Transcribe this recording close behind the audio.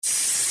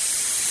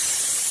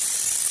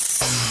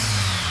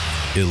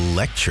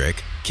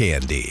Electric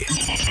Candy.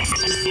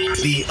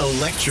 The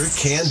Electric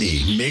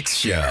Candy Mix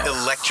Show.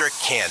 Electric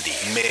Candy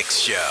Mix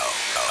Show.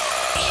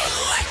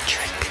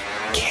 Electric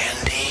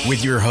Candy.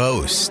 With your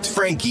host,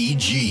 Frankie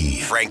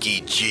G.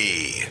 Frankie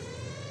G.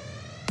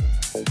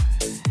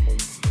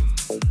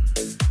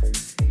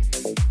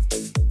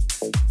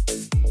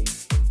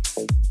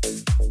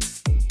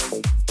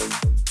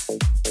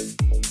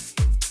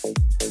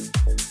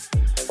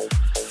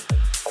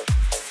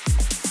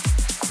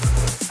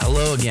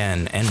 Hello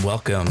again, and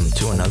welcome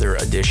to another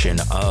edition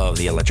of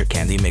the Electric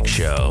Candy Mix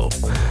Show.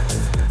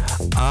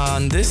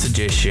 On this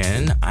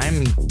edition,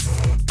 I'm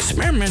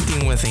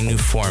experimenting with a new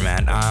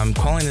format. I'm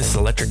calling this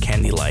Electric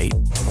Candy Lite.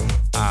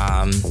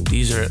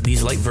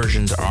 These light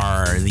versions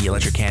are the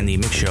Electric Candy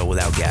Mix Show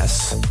without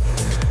guests,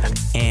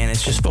 and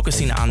it's just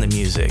focusing on the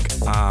music.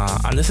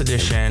 On this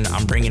edition,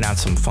 I'm bringing out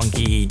some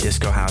funky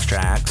disco house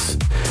tracks,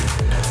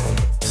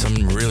 some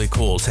really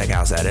cool tech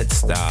house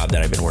edits that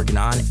I've been working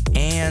on,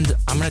 and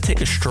I'm going to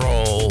take a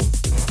stroll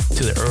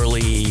to the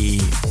early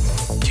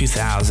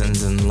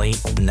 2000s and late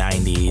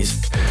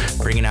 90s,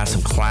 bringing out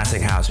some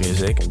classic house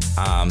music.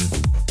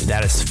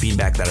 That is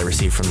feedback that I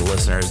received from the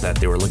listeners that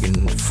they were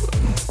looking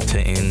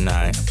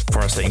for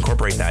us to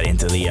incorporate that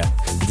into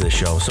the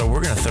show. So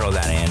we're going to throw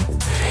that in.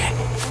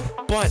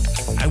 But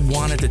I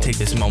wanted to take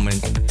this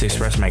moment to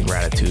express my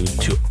gratitude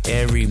to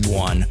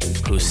everyone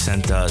who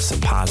sent us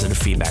positive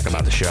feedback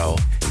about the show,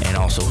 and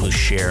also who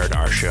shared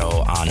our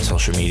show on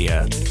social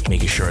media,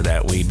 making sure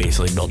that we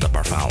basically built up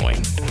our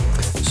following.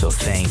 So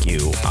thank you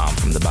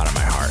from the bottom of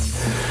my heart.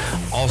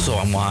 Also,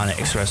 I want to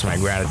express my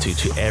gratitude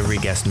to every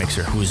guest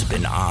mixer who's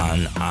been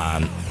on.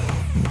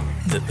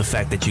 The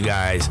fact that you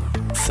guys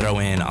throw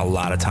in a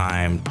lot of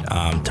time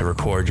to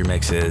record your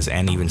mixes,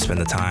 and even spend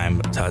the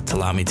time to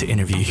allow me to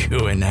interview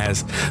you and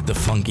has the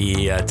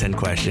funky 10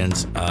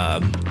 questions.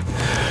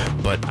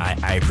 But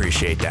I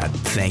appreciate that.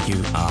 Thank you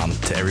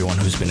to everyone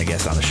who's been a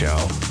guest on the show.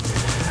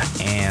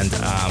 And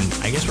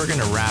I guess we're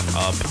going to wrap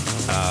up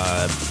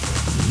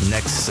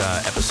next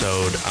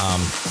episode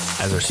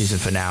as our season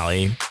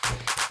finale.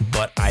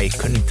 But I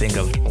couldn't think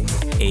of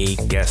a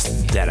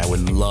guest that I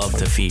would love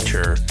to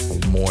feature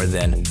more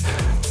than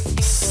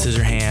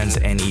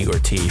Scissorhands and Igor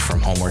T from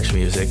Homeworks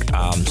Music.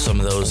 Some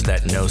of those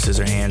that know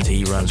Scissorhands,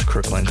 he runs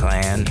Crooklyn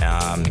Clan,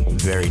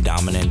 very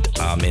dominant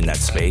in that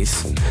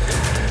space.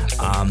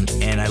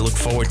 And I look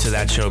forward to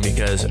that show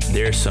because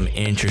there's some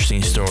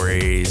interesting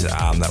stories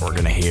that we're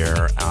going to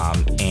hear.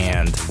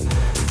 And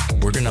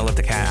we're going to let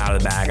the cat out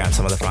of the bag on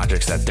some of the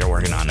projects that they're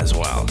working on as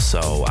well.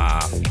 So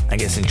I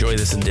guess enjoy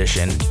this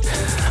edition.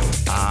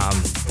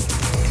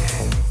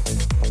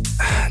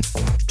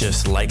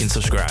 Just like and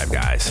subscribe,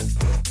 guys.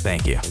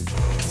 Thank you.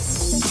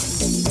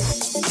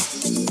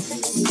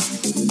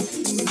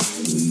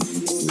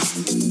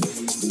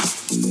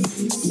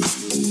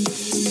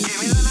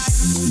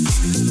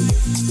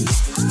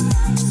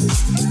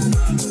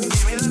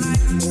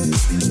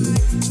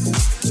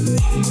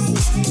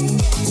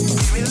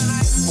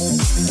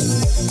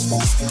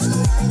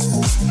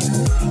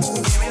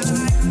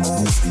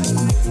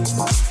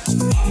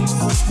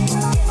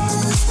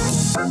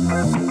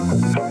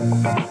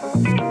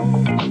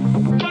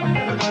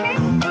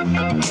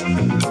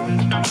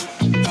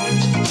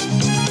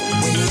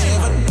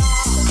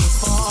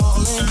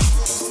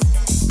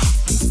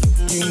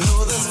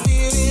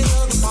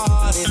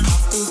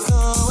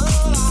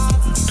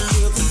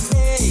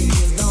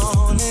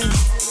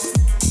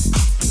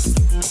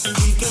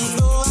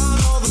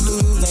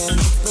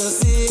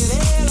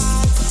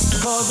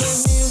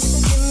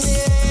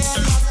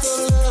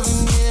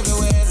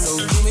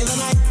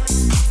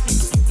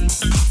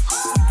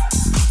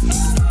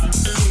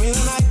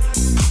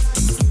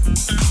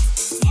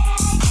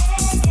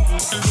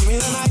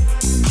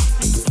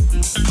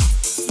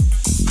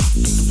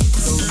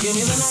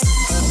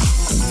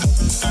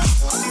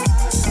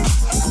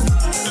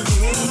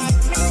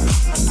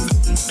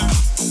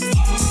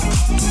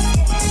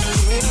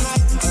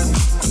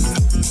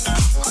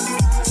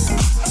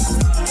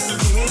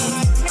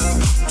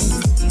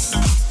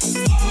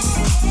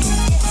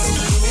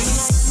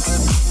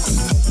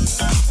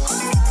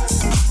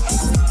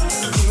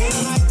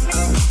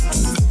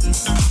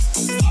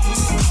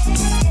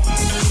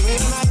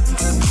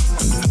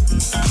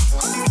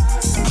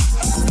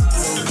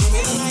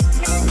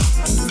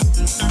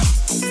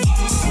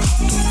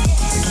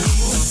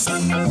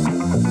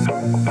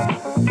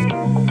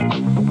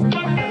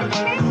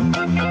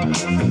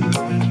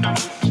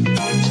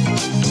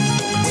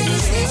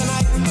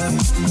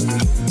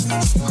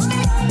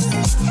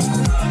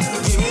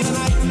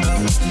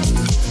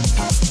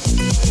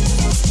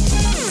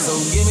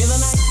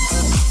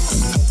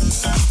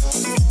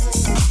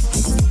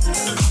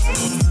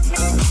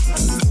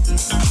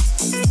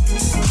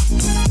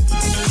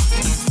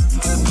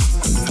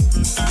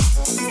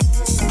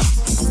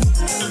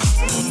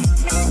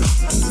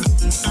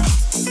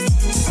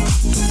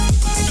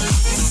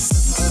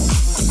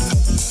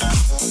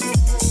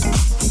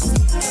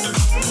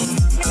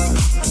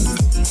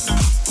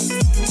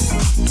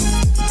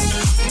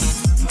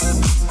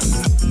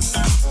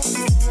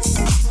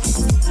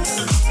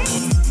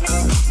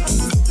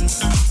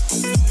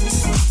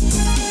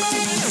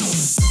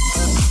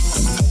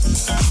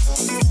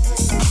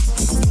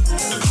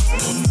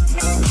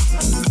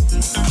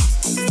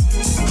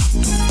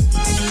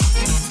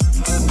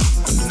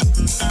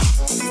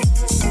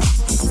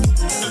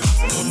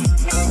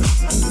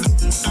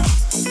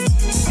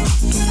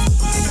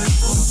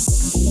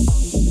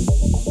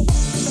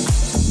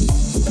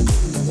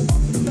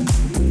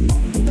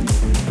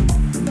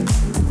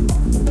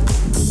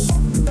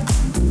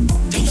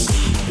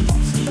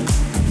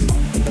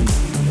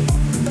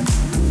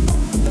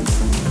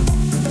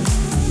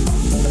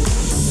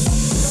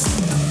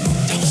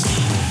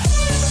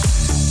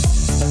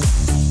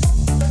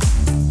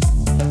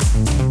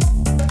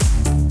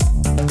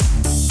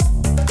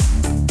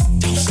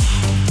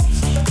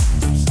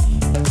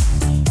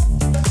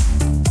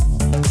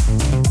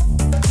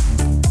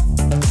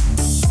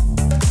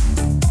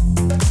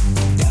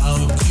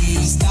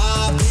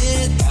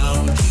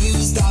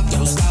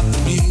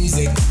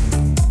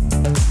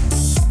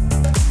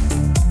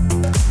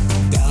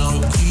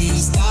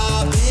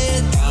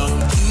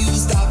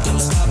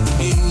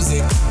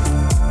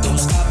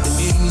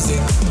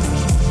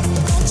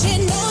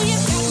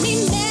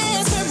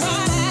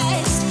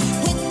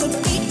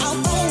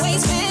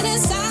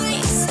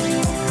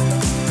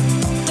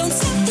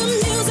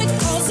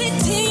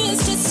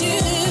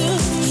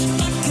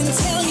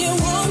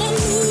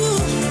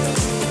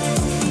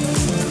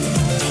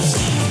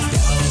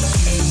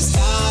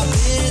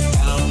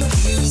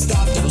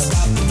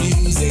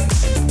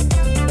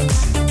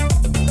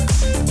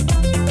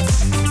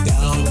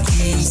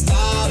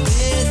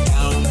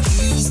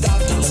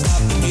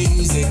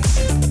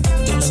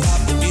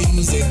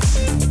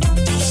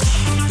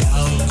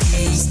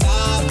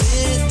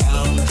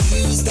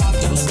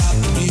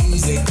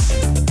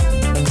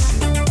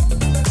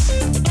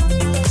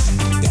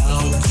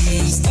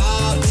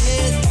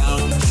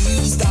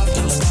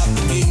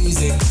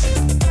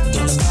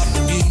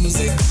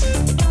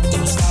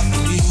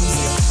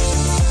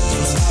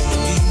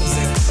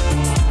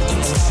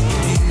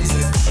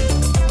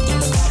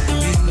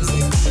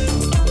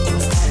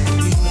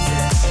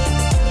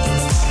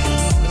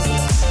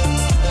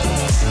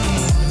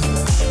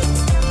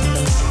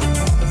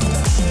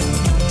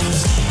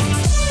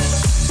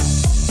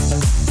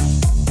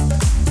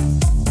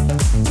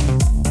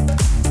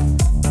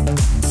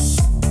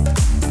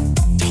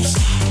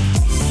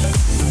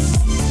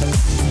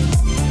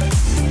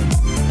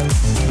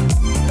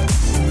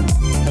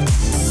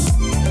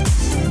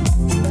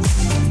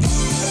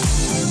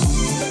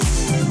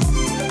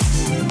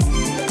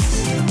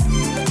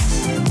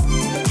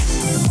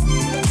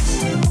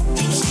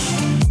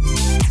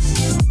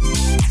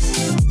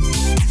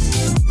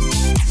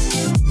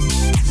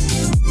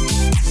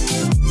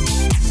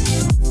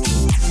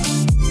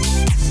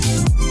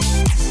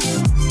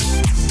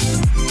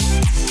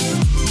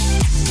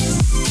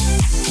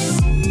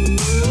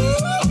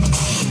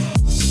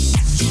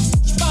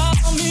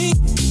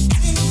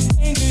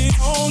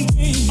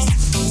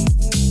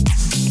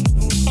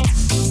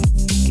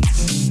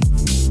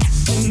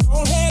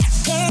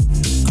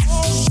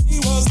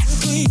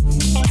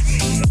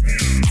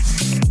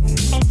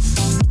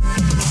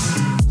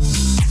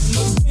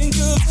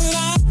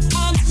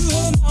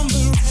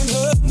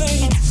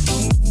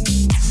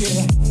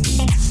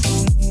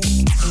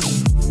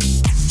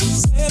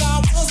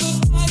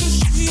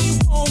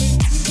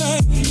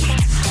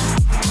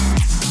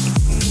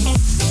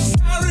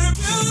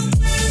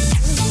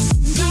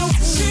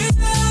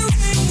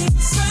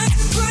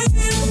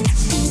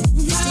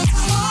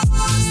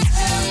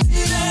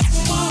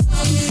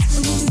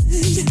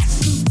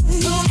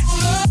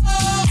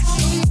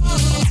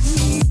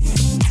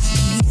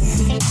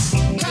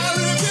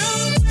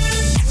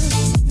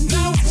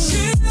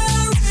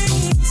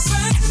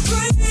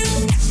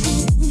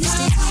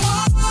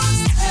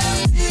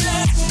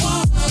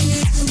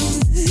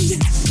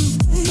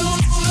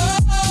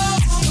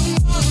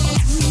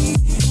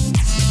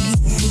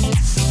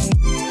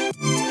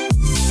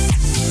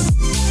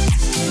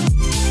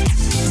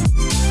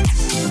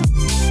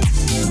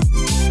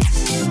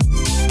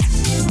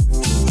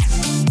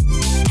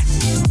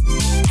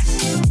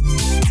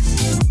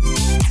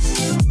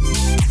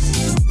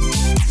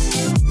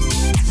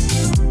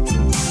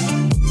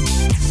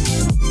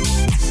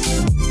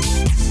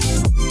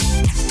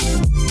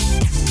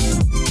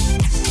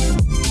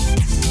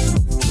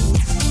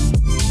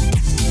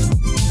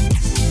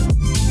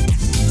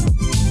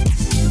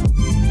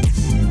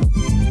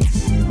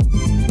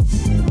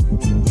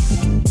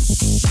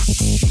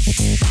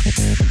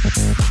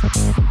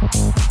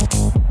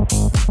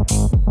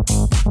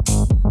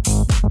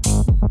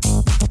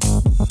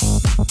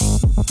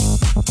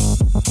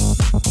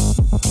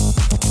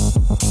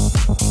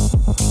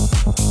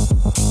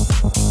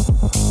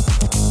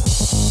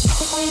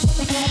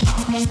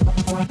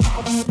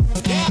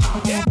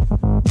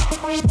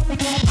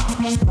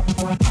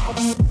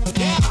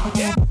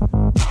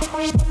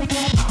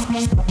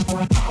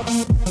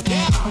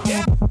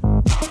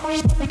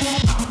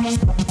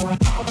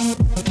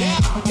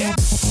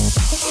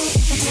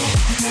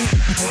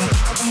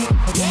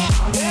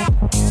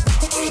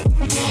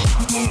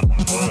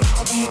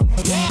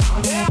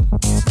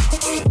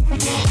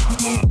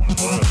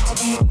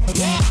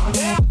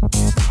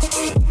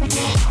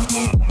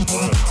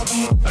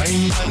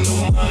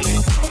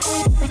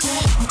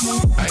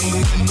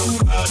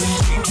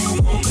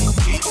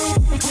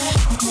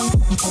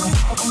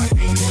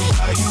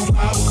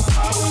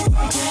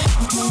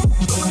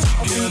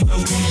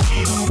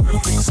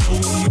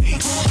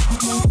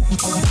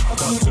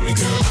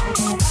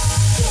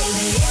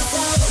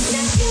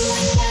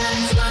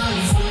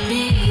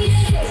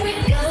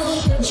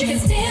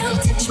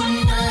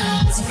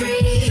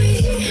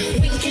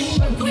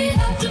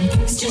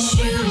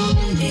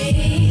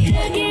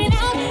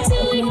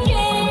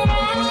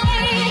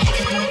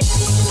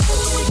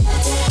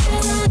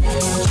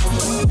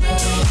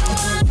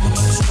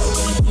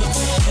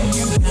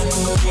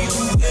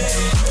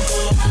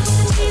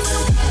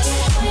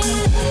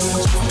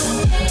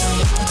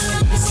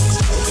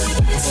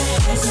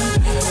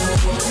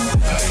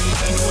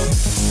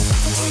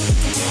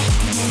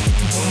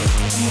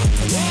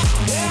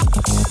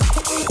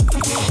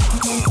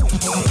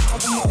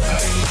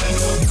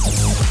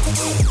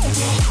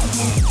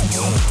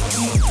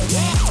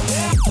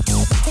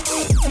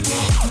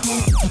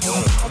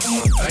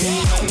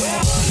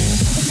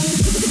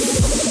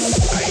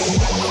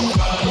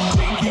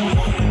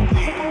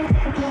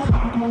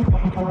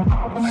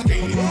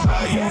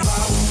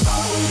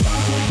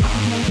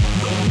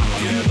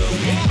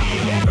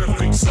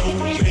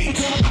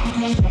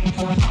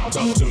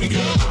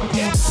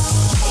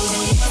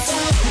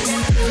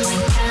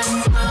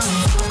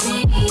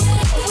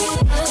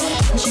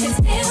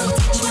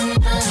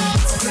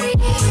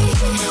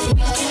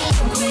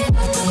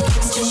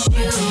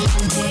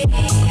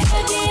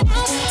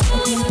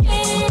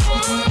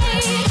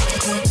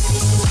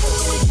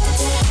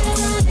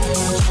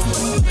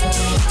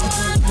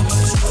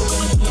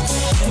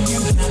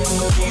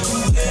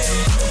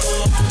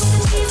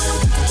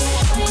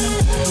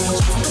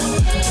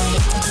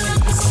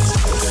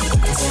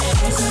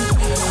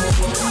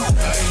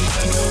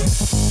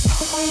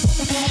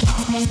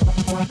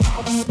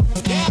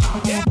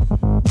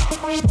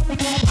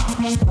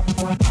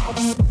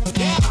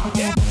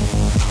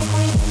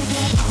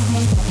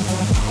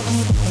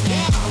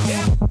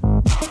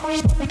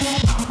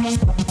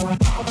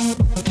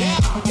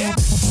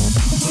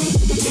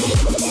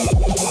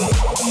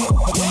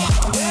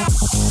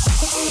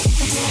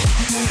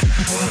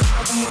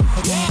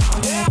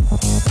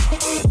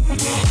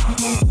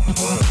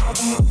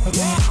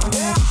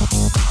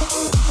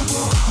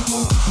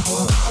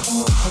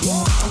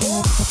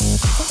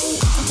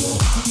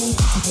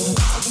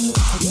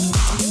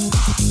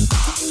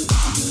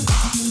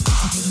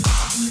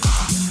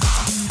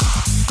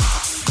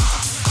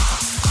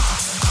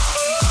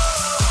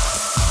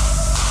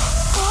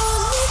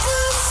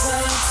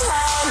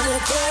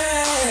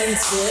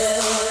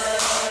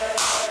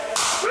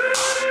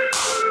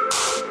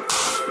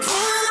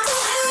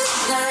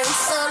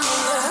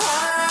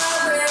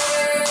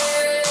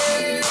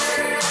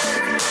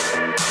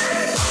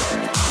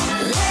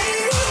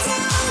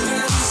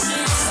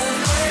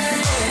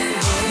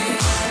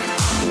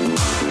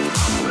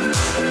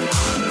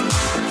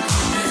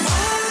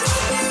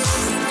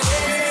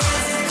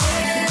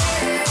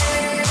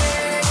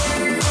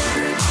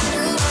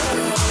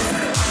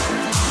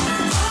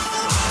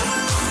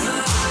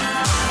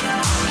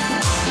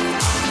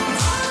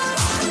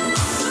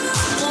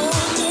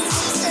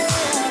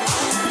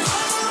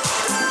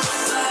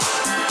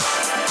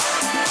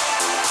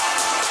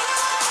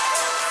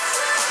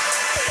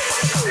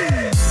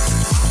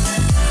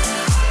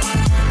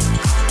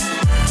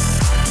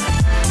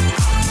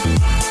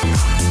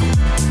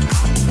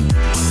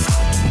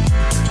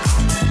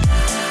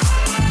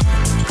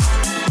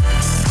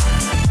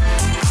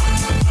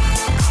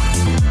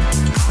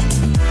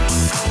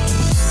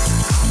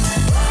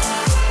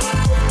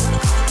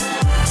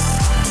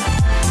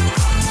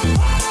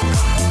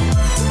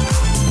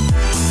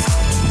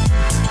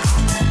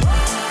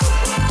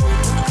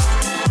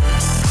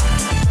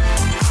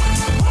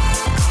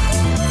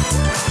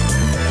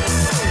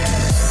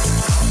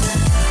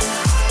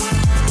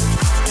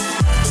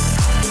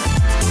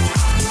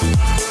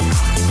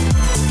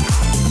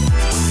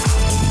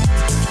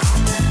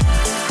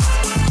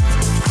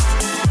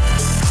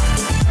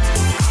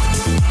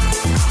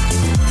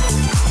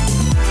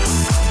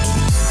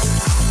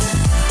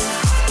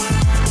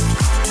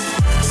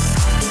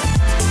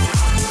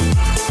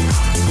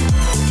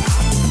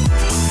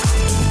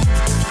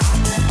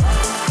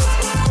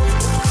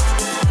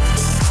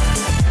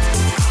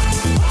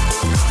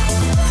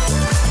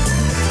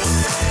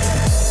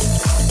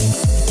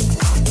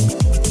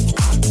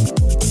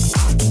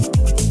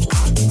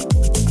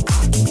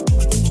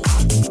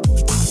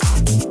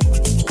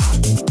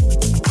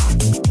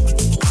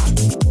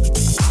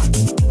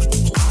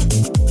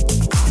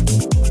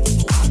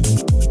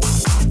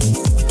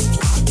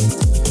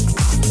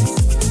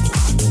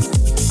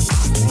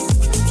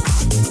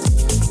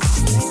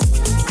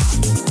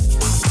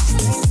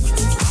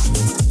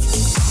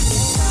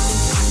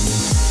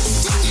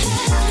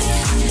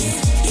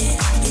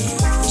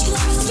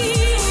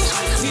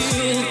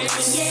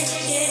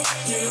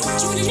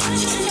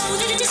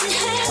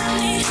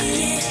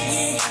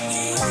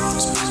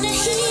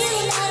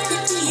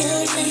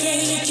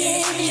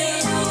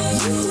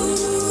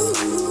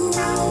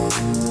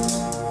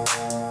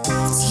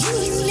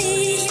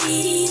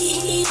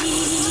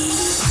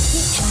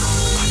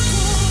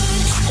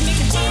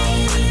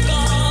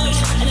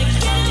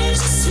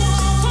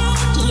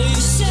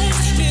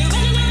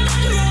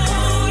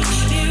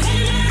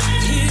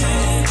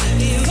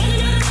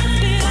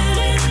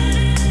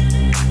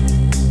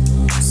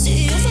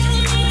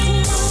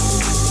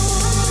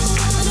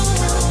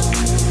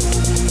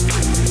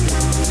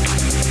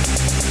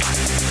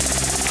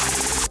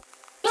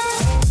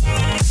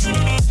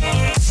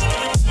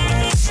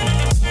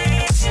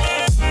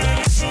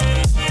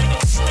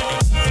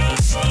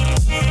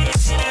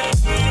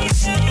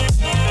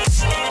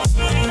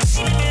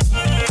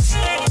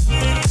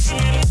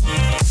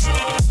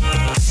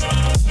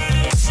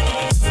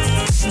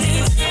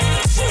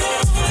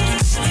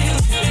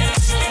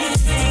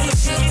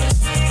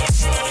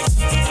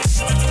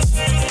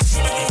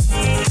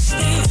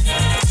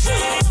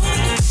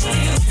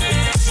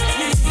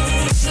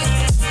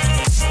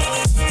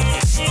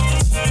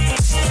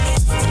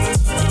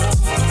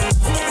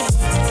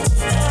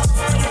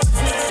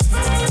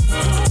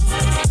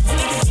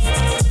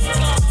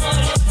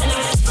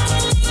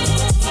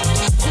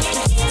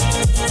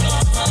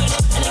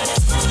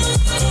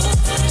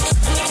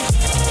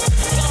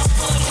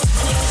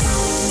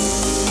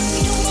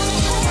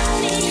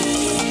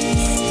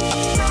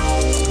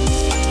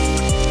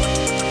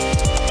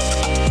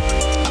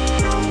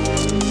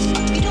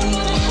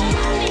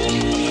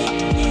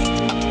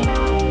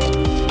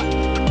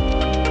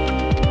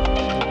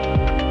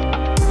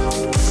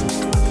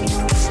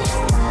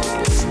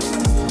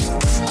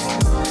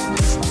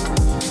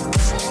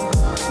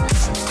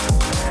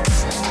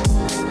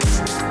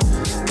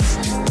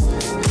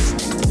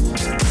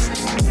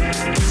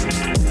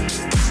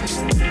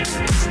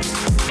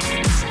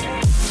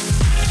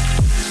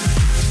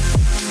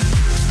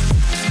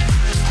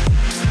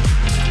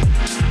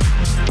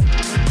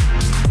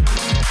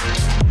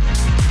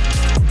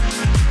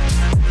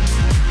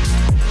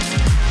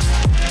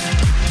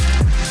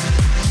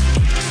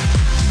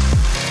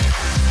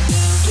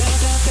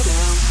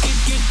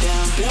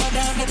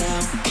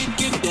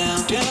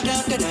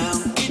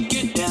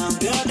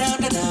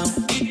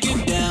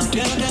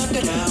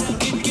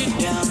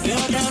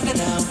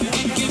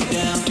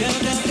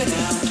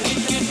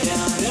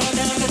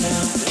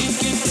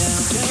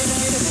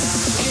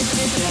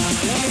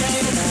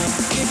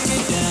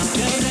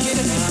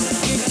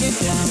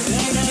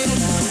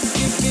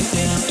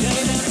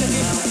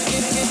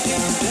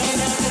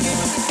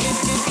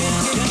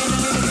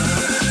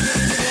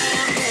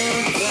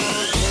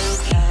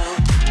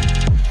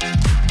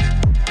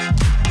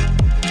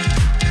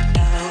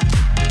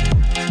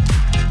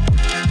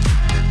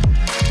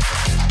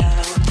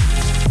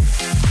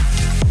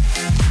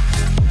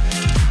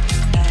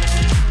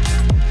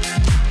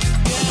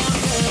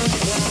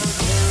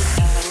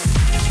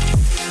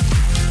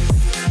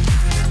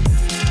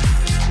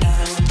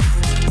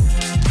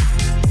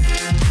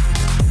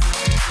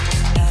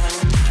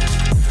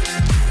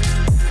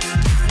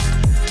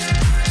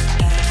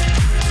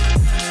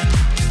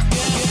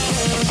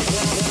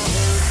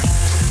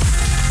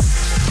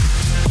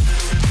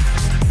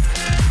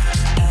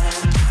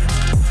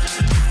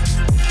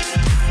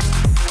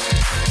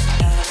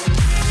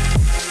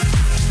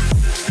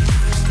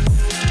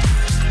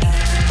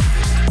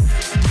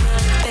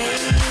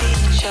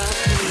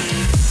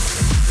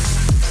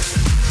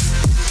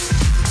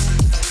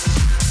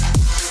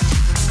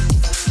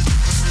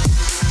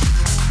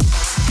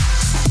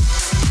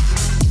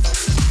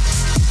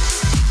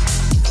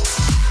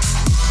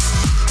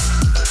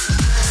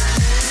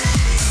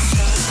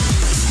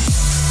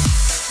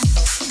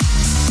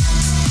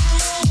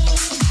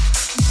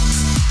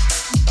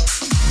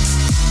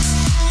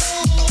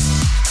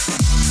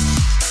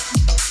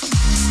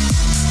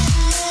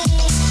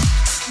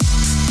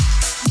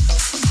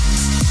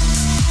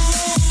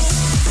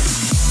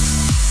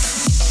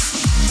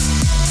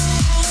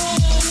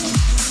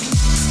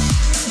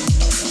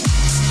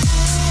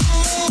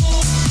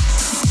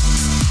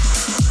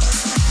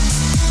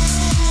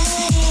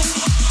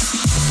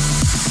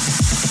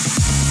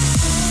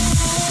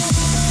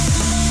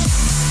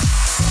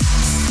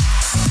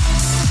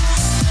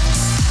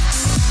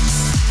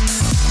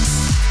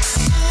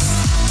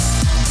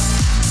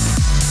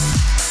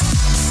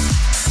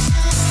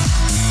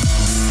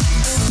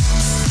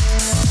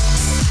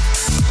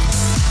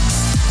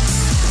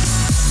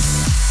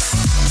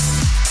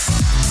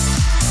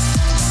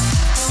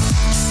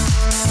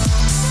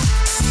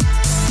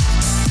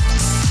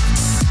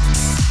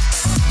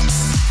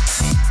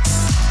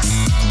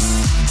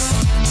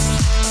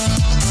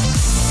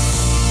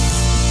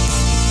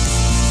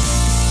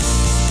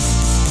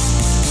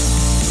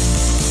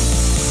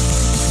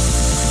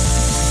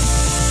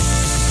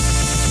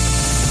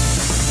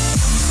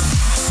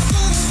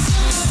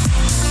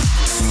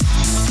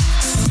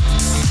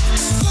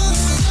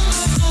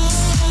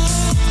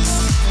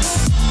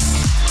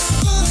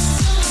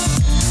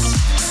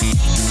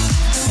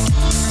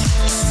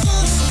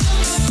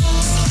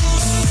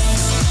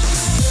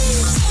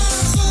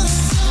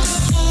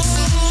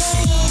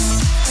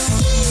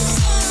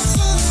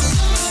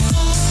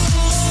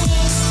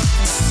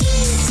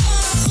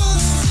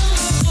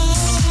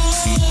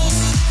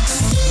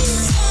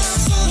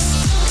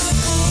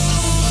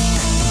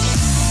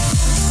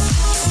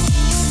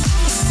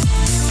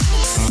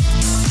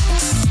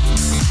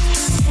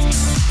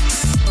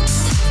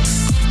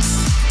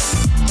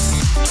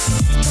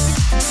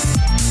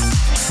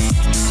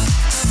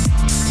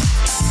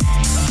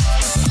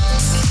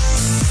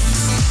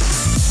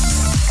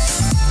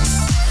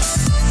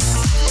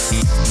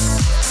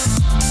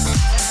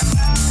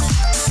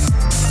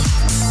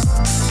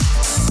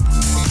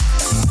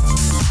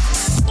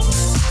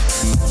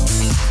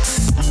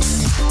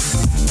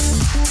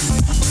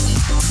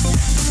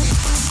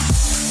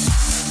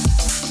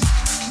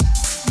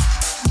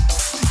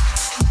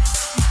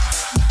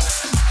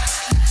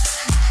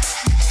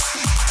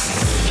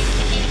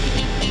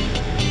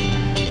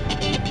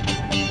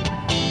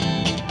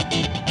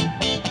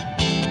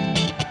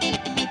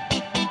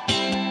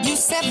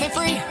 me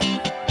free.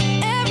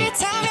 Every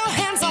time your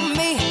hands on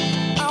me,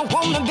 I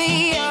wanna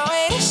be your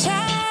way to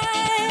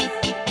shine.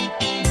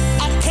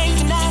 I can't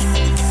deny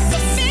the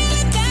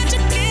feeling that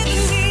you're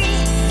giving me.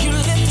 You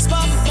lit the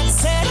spark that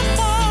set it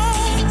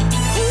fire.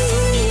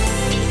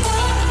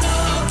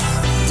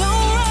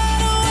 Don't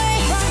run away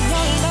from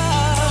your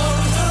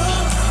love.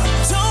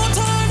 Don't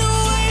turn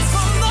away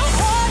from the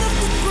heart of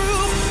the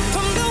groove,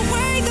 from the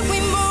way that we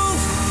move.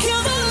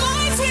 Kill the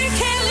lights, we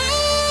can't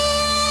lose.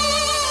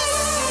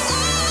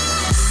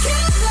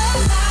 Kill the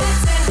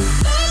lights and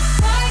look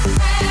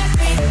right at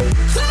me.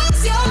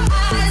 Close your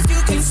eyes,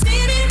 you can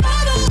see me by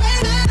the way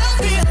that I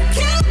feel.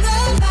 Kill the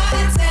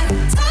lights and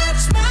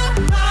touch my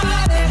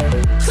body.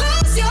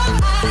 Close your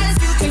eyes,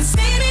 you can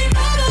see me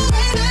by the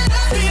way that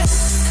I feel.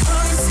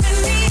 Come and spin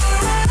me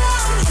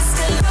around, let's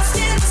get lost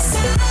in the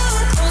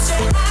sound. Close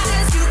your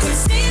eyes, you can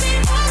see me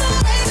by the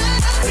way that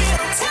I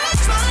feel.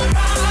 Touch my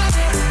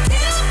body,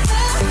 kill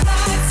the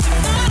lights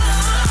tonight.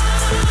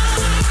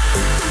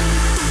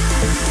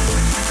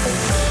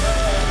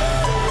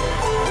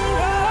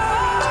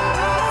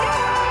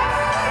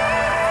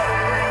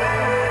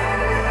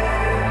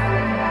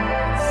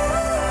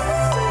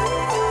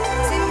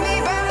 See me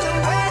by the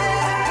way that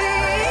I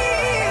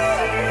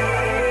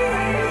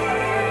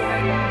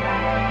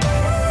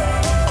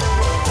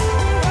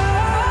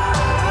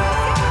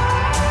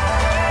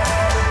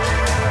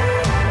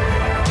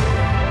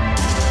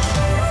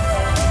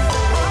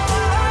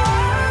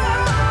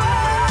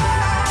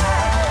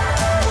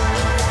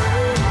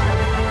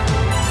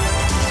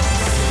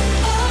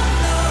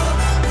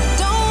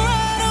Don't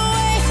run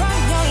away from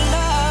your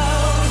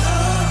love.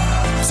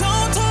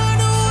 Don't turn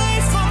away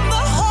from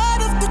the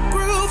heart of the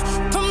groove,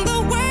 from the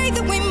way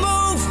that we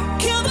move.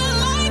 Kill the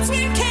lights,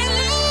 we can't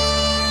lose.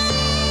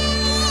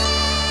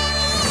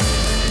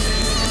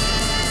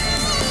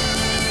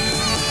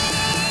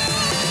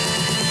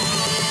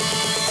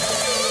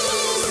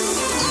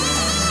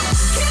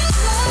 Kill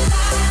the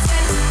lights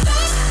and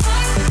look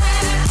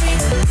right at me.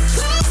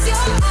 Close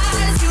your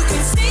eyes, you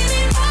can see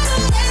me by the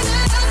way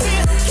that I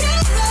feel.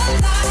 Kill the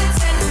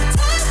lights and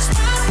touch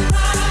my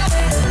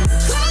body.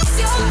 Close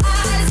your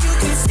eyes, you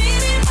can see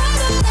me by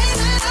the way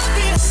that I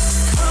feel.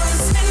 Come and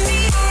spin me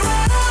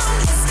around,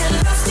 let's get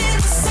lost in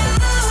the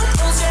sound.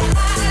 Close your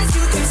eyes,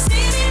 you can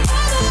see me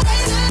by the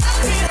way that I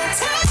feel.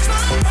 Touch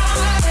my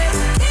body,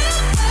 kill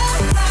the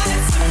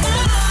lights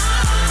tonight.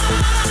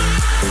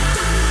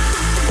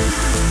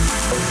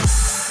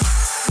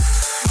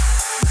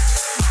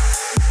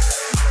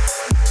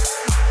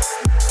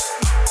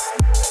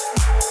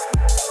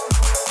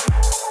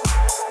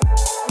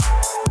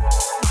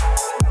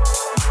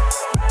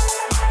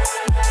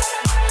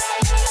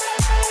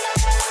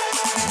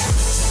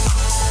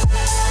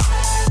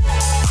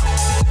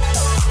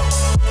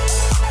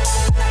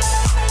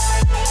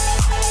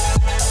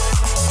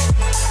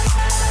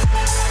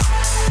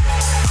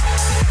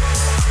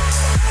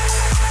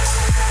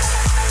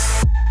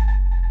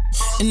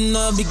 In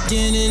the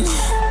beginning,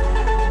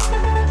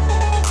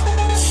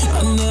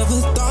 I never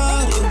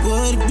thought it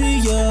would be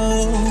you.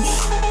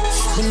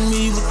 When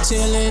we were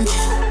chilling,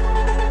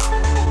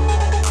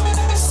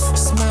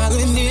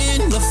 smiling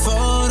in the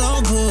photo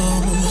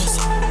booth,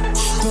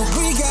 but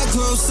we got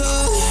closer.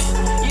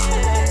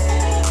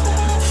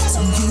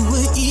 So you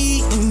were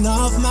eating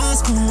off my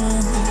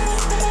spoon.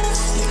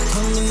 You're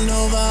coming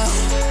over,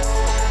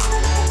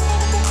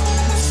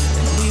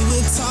 and we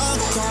would talk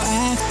all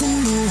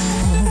afternoon.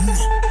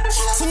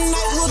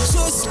 Tonight we'll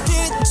just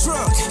get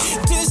drunk,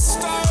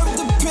 disturb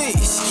the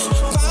peace.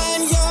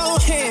 Find your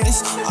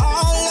hands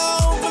all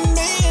over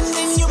me, and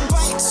then you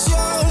bite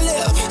your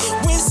lip,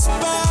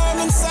 whisper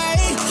and say,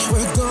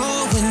 we're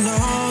going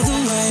all the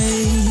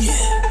way.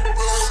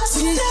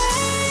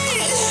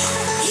 Tonight,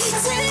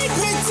 take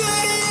me to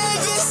the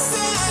other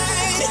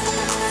side.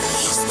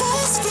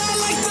 Sparks fly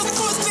like the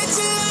 4th of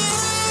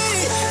July.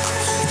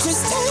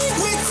 Just take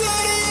me to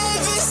the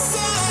other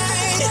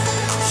side.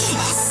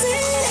 I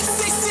see a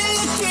sexy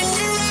look in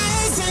your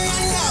eyes, and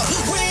I know we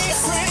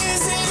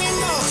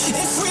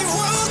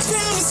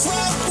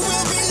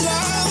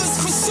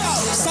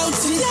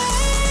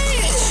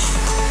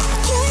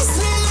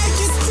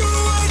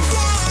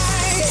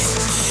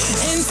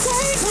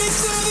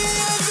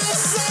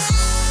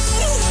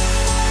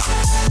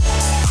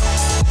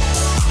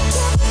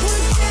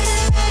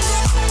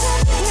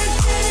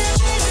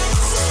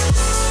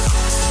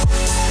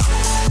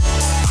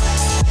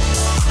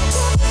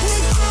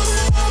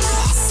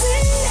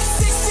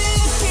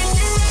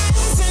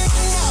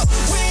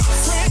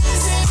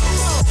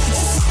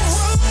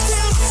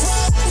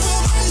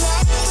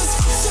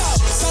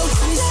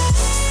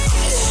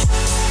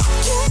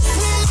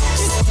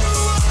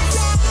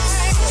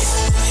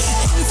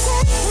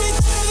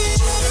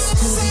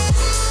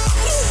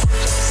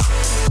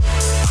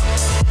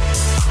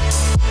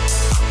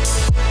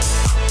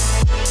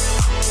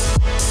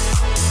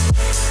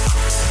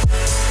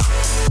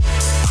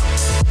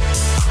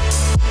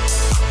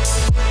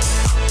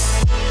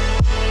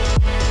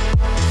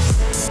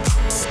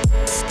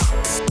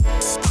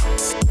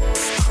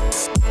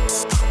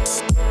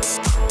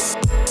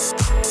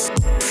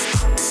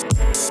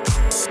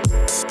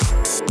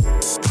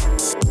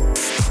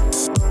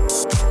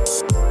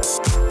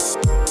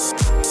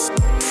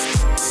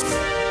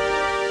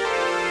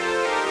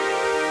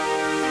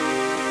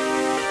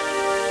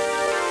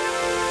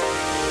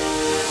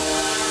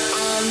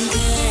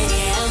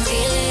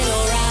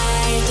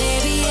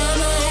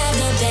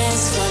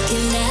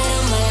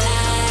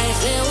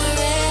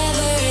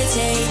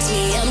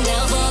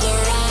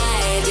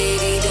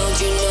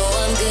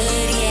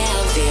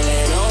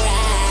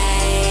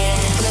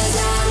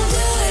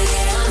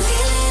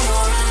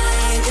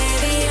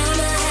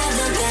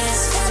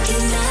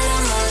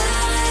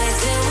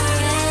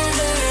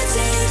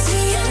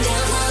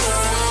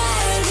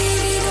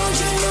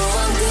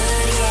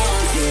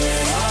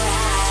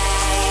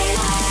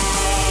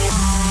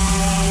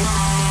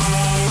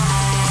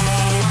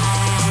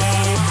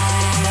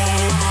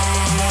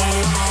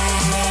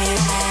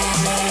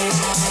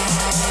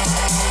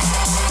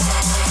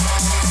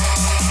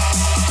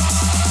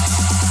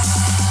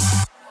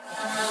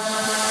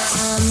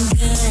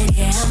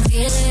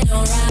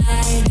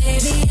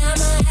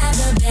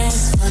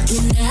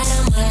night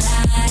of my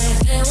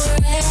life, and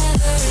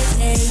wherever it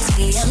takes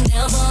me, I'm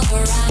down for the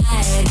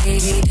ride.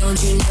 Baby, don't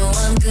you know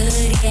I'm good?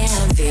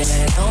 Yeah, I'm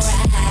feeling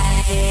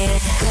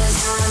alright. 'Cause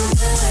I'm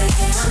good,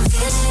 yeah, I'm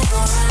feeling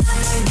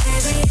alright.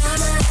 Baby,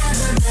 I'ma have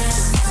the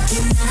best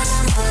fucking night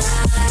of my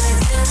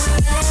life, and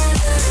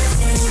wherever it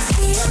takes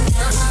me, I'm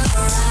down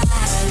for the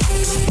ride.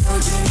 Baby,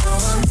 don't you know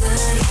I'm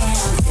good?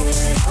 Yeah, I'm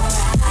feeling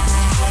alright.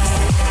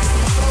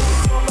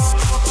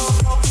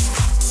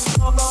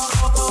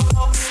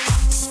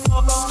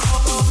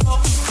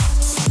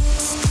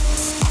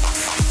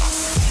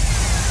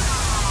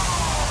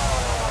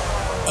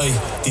 Ey,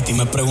 Titi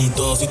me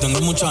preguntó si tengo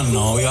muchas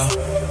novias.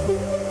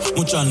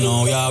 Muchas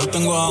novias, hoy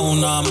tengo a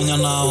una,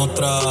 mañana a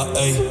otra,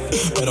 ey.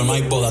 Pero no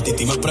hay boda.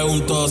 Titi me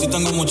preguntó si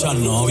tengo muchas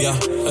novias.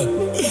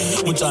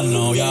 Muchas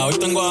novias, hoy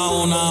tengo a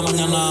una,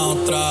 mañana a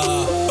otra.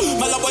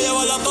 Me la voy a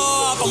llevar a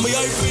todas pa' un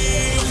VIP,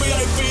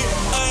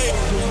 ey.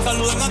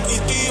 Saluden a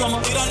Titi, vamos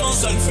a tirar un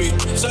selfie.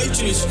 6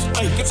 chis,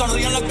 ey, que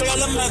sonrían las que ya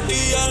les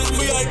metí en un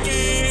VIP,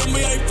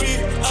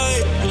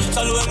 ey.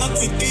 Saluden a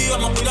Titi,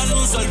 vamos a tirar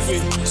un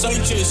selfie.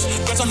 6 chis,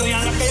 que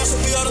sonrían las que ya se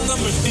olvidaron de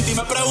mí. Titi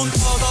me preguntó,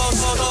 Titi me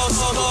preguntó.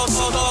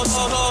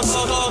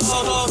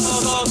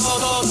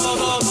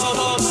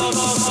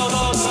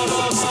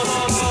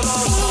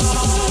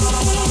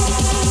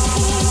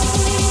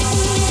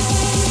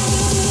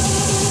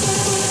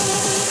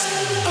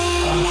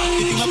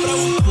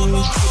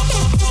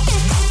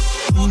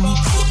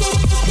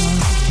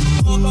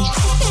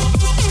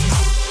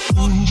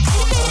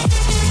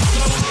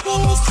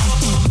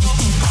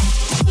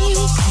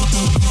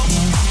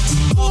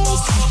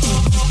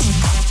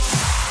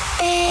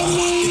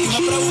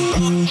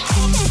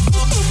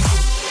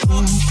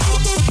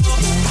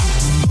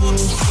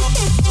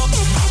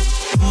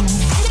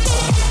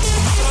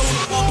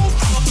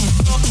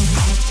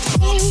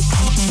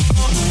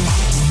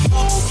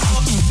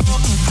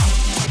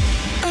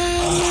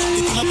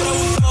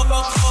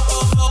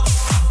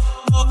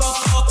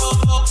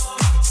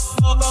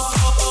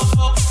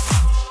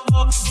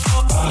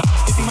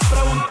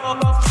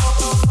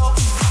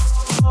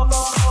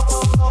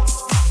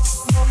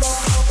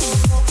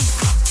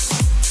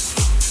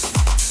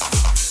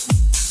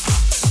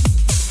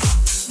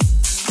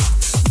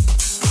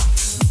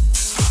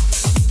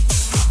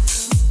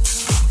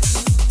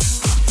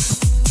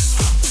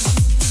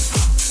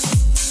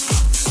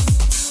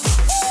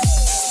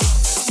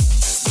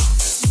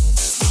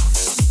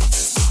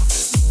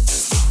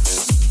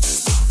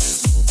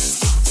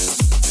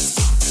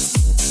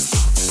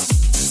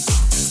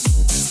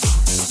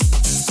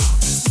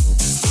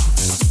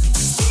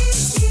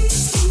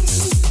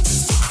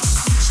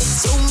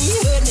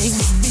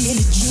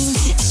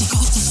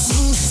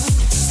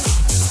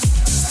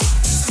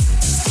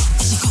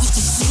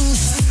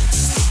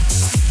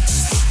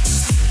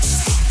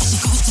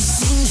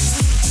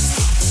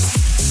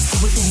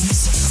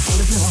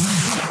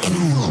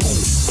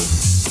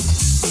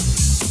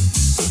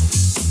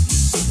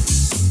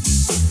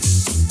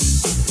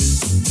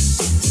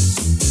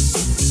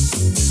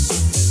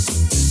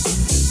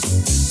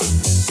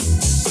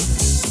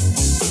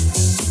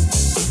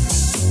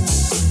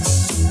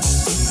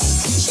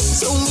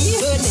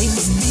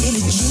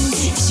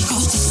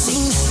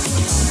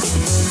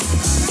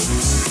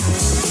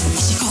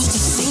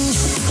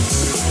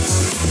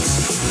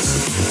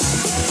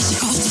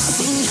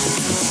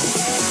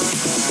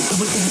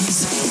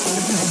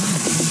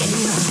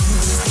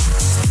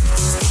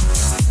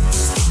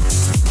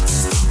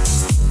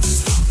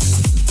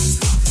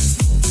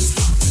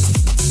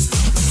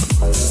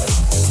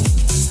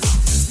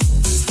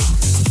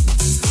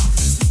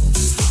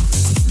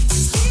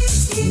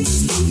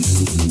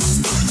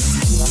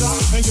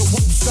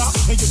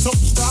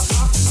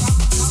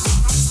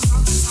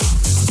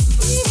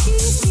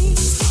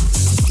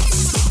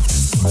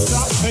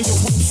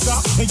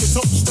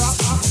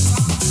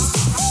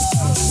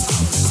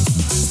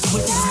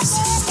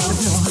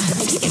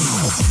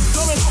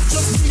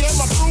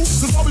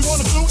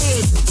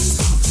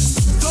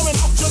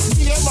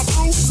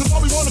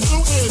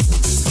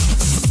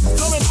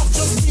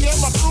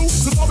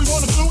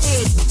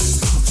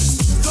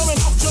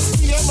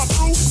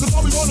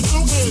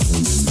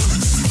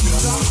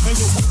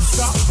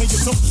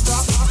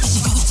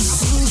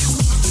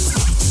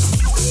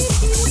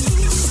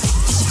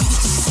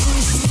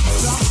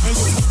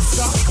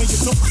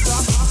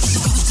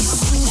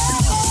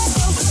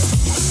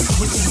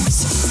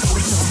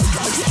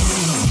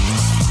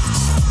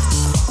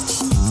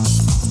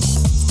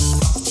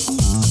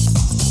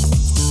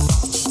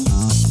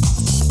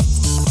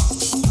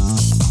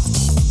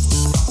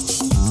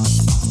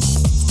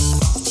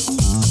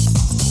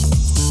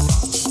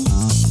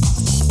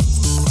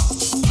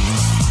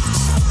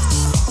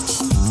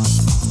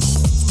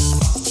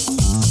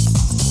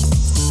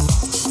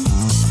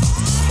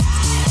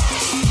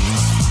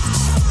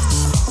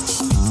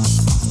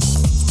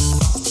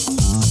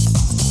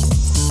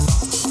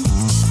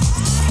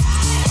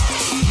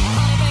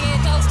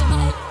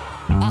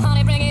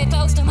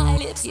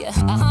 Yeah,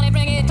 honey,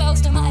 bring it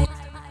close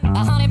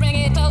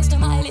to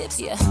my lips.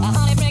 Yeah,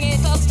 honey, bring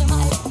it close to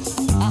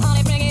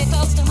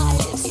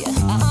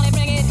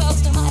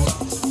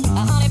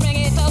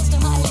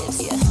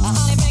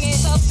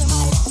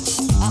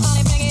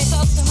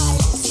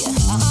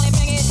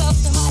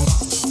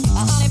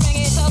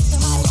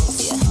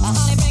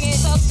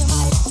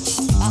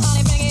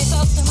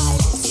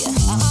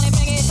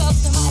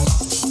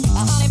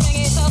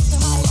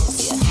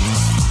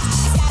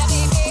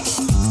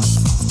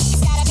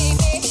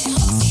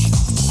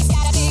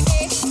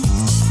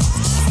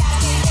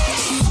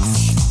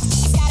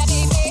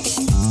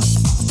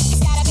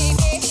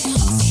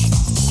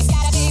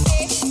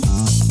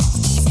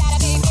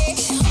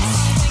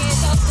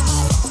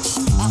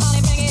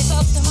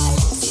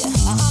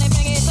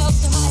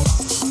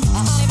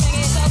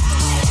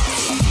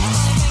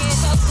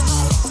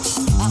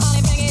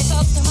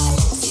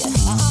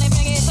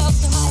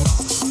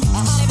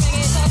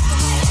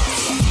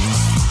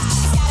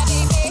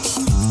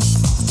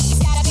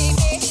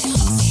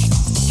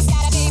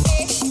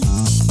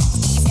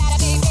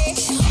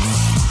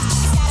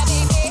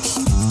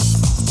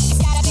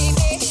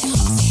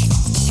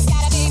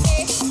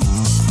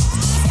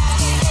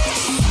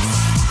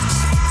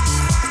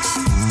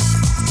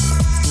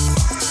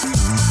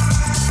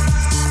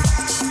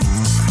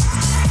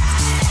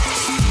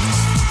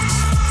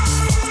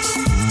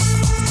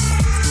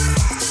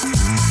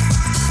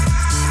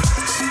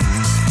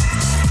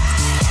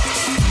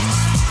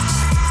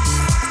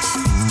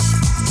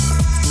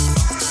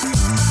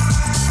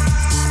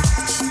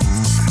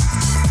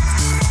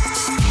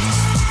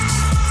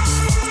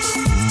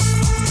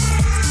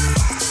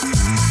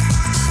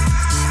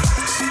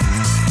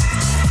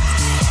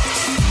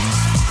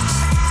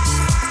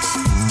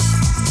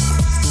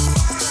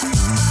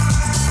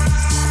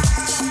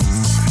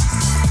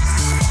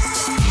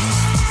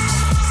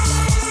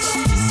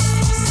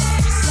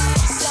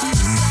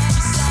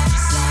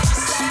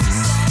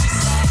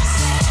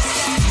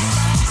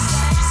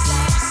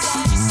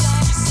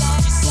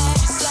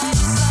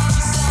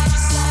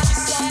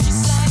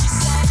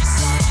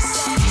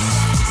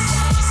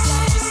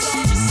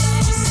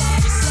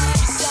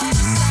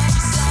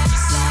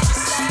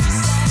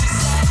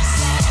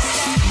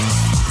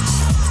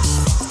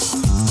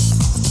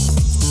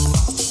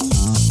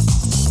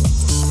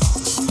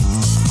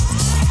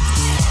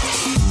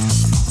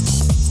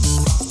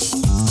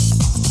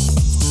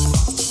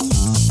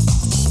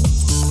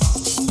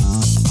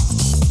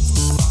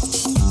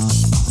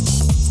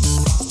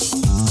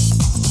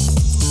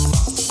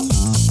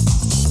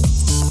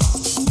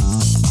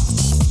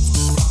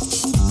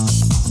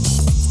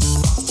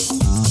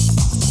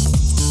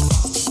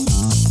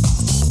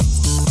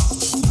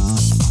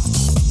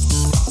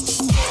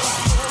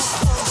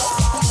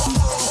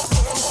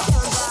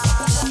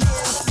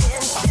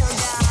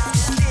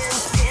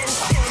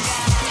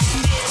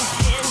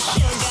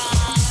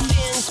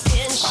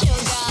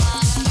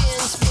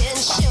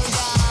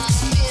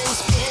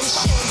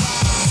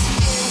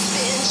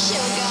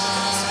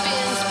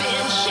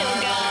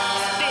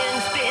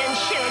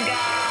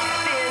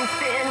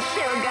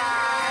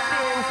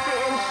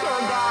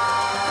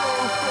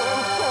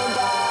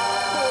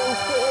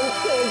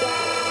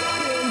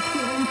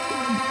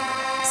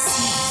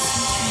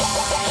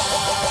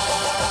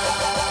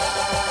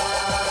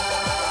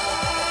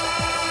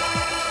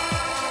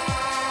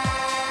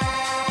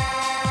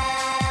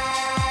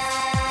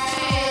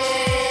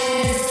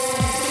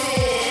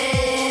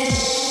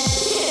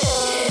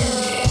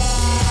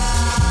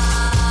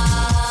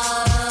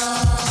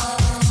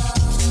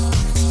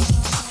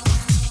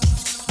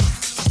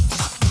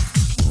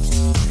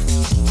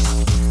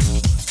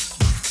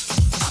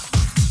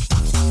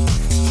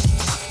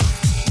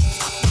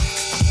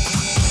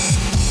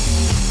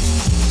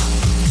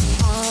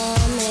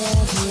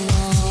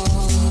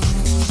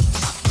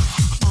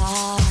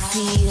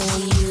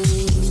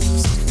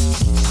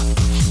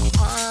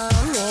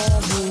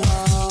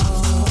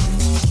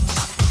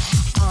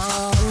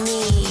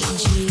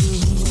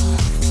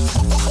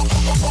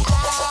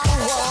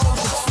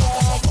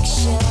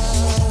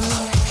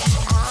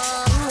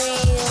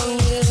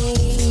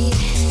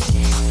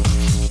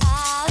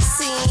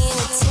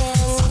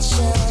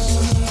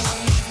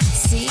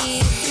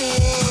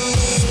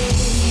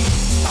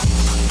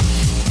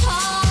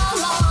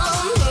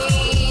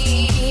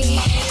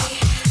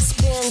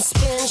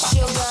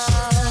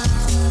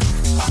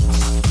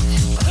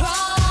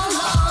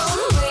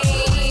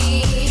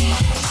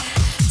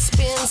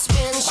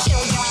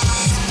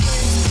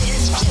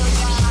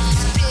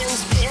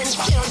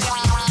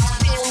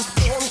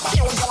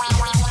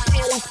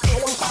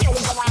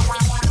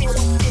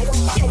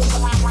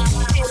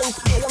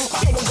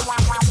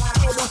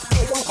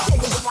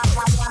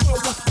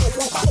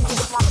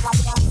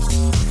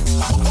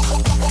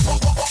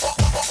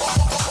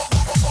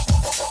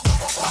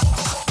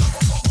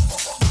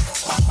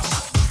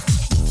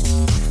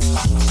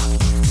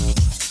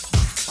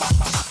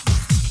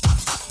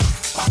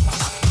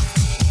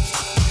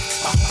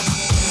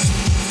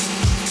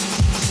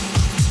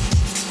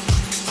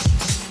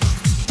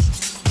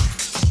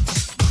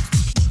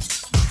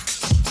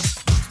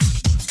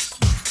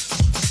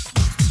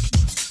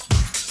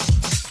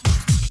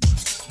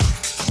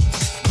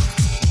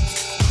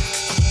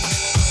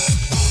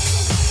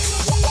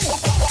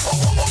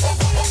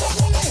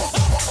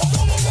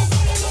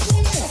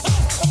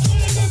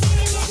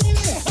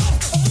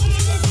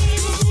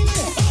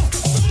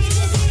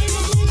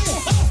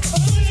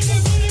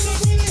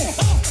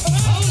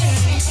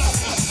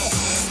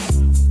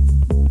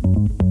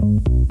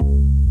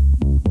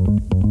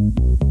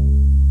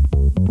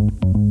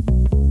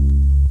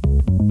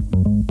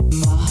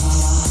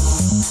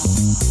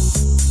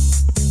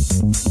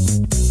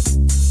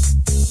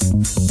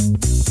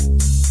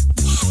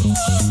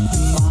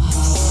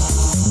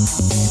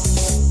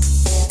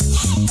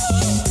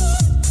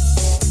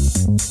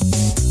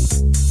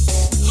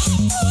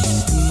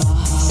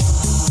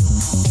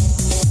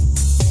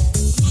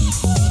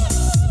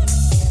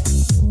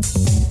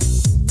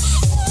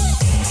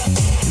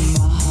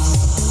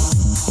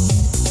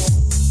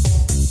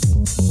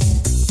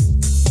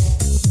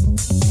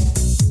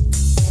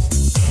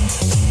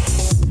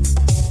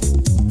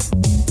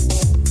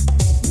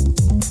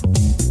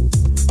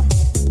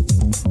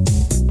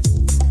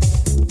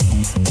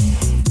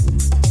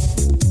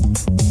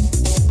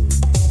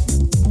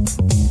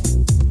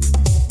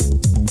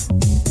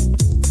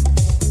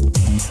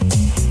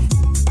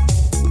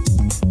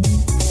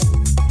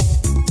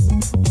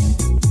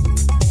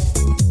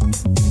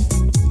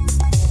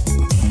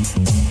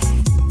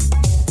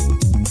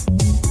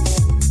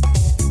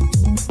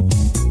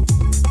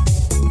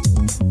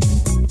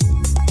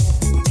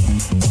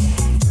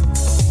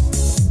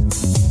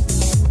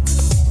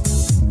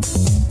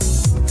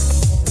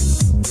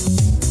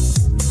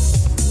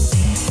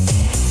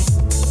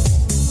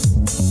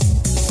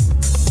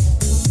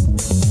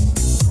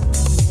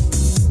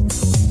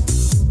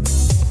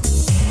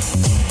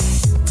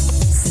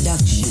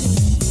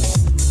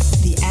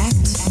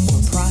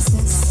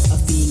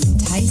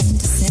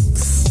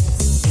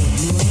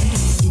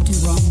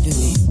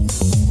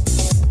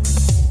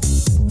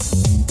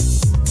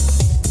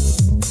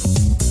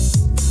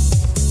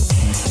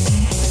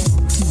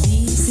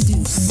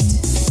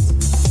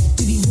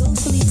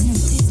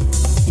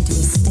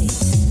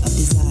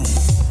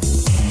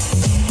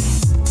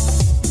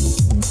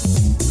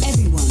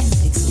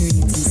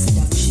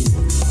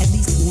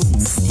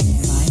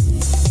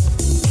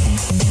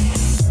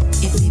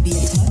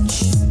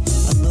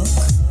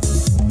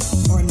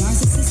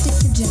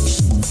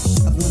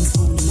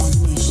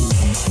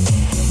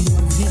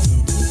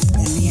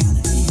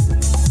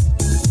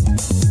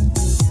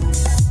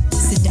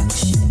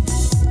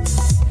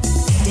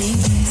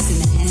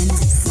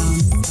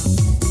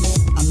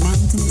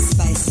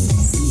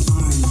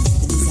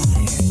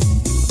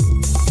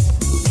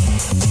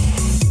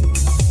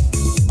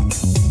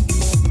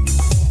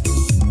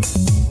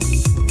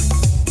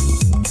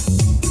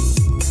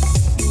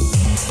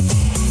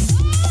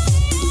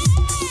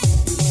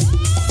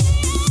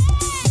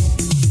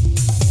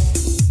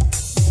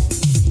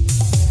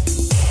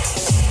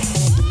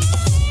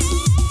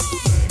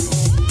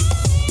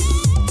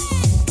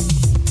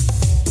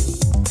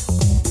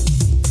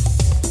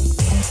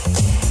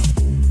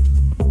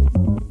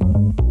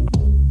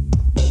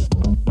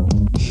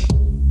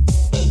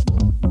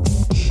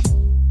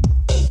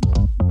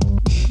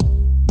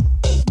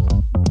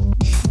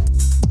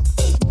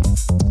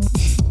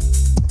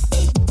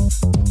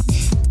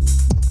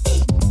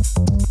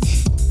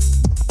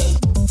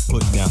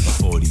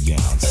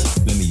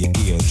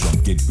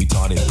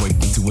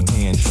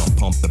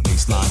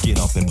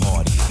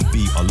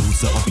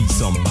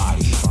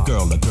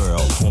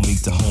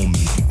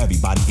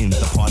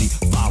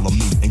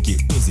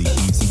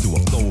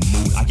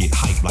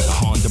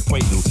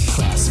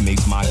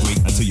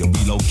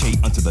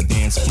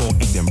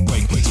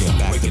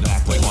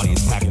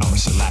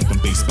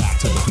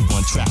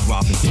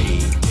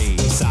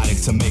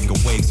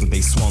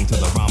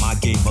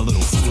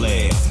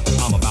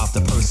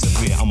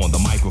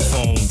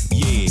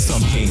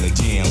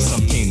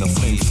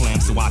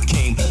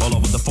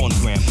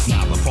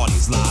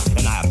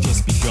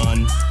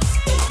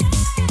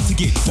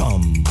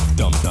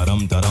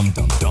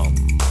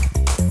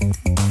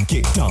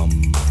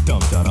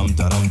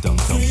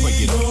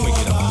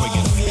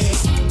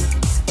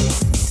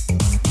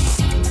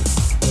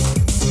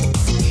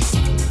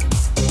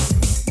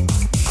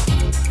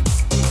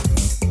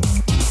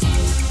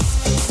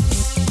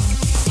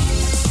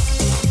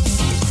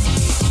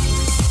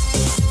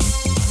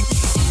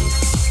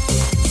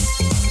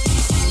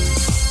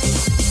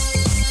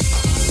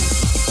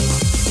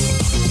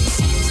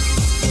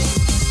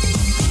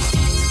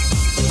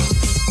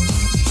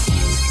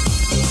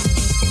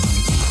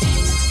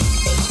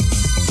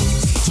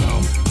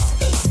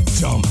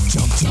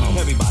jump, jump.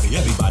 Everybody,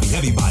 everybody,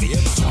 everybody,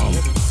 jump,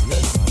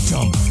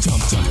 jump,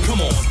 jump, jump.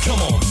 Come on,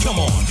 come on, come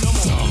on, jump,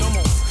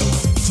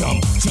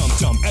 jump, jump,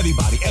 jump.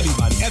 Everybody,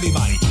 everybody,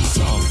 everybody,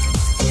 jump.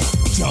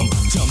 Jump,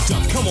 jump,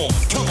 jump, come on,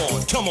 come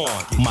on, come on.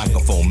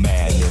 Microphone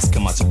madness,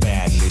 come out your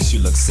badness. You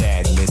look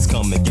sadness,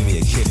 come and give me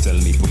a kiss and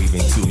let me breathe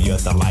into you,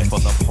 the life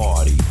of the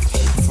party.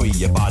 Free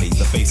your body,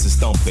 the bass is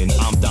thumping.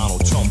 I'm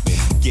Donald Trumpin',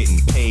 getting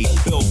paid,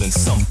 building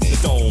something.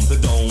 The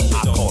dome,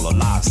 I call a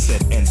live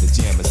set and the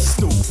jam is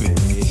stupid.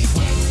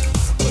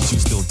 But you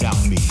still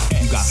doubt me,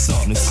 you got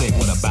something to say,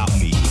 what about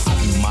me? I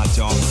do my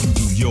job, you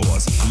do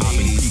yours. I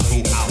bring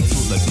people out to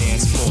the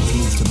dance floors.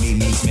 Move to me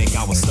means make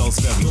ourselves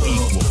very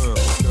equal.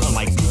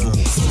 Unlike people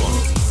who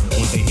front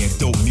when they hear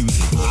dope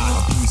music, I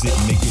abuse it,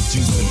 make it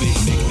juice a bit,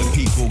 make the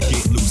people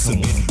get loose a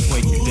bit.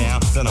 Break it down,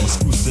 then I'ma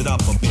spruce it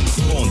up a bit.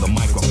 On the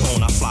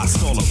microphone, I fly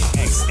solo,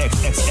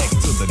 XXXX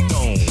to the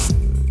dome.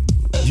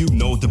 You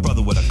know the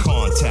brother with a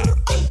contact.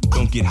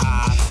 Don't get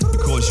high,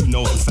 because you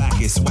know the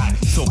fact is whack.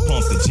 So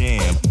pump the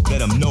jam, let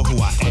them know who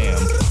I am.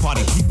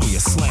 Party people, you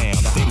slam,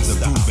 things are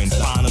grooving,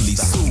 finally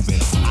soothing.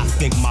 I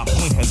think my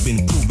point has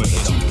been proven,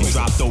 that you can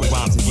drop those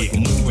rhymes and get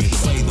moving.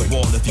 Play the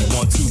wall if you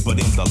want to, but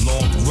in the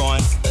long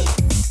run,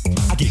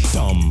 I get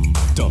dumb,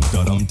 dumb,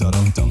 dum, dum,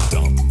 dum, dum,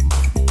 dum.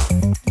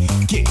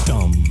 Get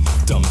dumb,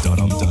 dumb, dum,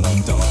 dum,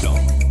 dum, dum, dum.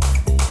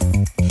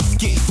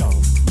 Get dumb.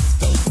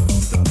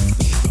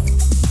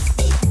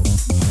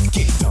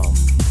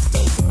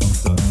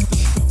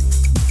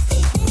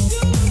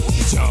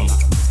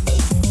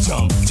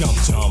 Jump,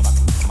 jump,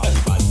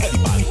 everybody,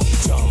 everybody,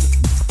 jump,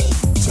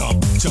 jump,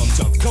 jump,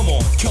 jump, come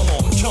on, come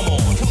on, come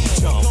on,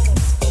 jump,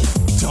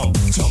 jump,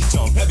 jump,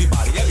 jump,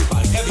 everybody,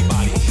 everybody,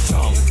 everybody,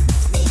 jump,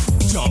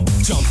 jump,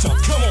 jump, jump,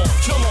 come on,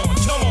 come on,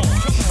 come on.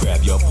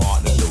 Grab your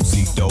partner,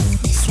 do-si-do,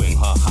 swing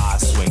her high,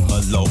 swing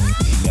her low,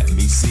 let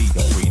me see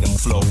the freedom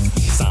flow.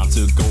 Time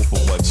to go for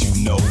what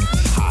you know.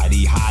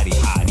 Hidey, hidey,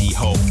 hidey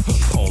ho,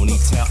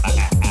 ponytail,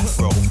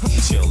 afro,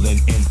 chillin'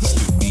 in the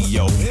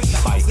studio,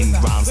 fighting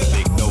rhymes, a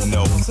big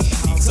no-no.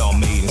 Beats all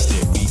made in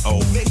stereo,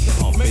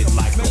 pump it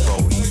like a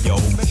rodeo.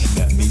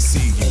 Let me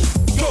see you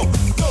go,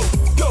 go,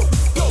 go,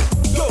 go,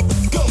 go,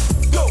 go,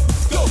 go,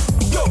 go,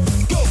 go,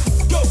 go,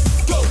 go,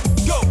 go,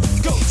 go,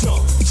 go.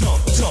 Jump, jump,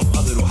 jump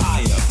a little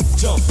higher.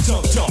 Jump,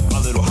 jump, jump a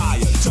little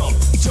higher. Jump,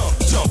 jump,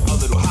 jump a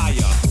little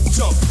higher.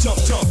 Jump, jump,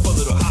 jump a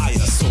little higher.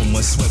 So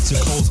much sweat, your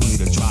clothes will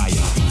need a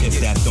dryer. If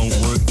that don't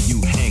work,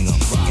 you hang 'em.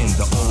 In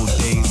the old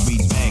days, we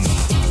bang 'em.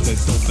 The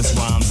dopest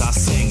rhymes, I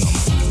sing 'em.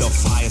 The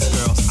flyest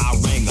girls, I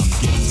ring 'em.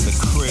 Get 'em to the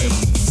crib,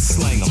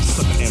 slang 'em.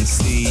 Sucker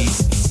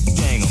MCs,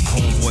 gang 'em.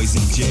 Homeboys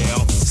in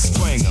jail,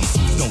 spring 'em.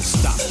 Don't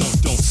stop,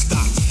 don't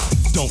stop.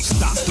 Don't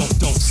stop,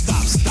 don't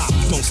stop, stop.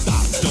 Don't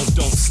stop,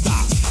 don't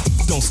stop.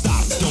 Don't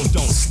stop, don't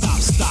stop,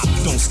 stop.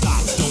 Don't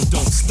stop,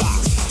 don't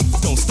stop.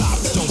 Don't stop,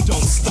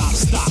 don't stop,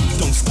 stop.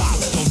 Don't stop,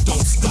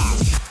 don't stop.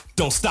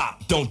 Don't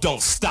stop,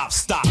 don't stop,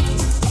 stop.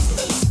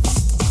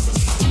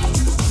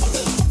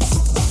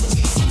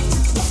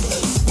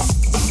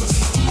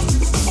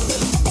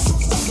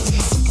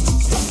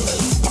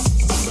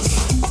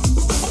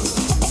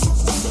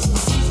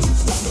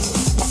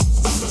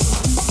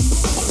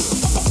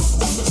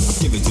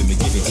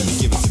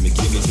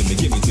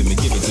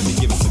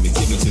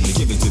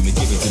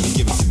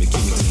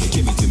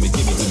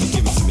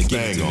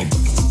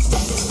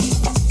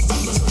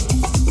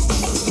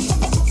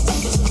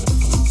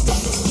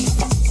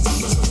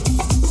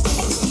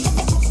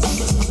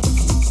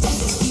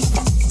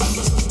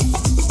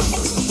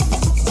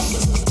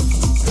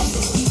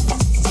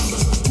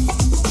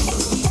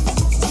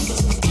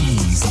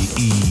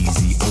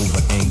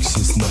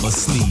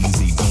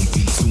 Sleazy, don't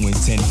be too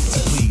intent to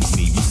please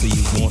me. You say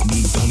you want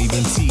me, don't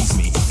even tease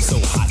me. So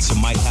hot you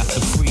might have to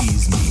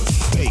freeze me.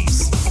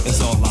 Bass is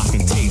all I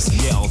can taste.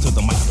 Yell till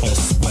the microphone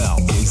swell.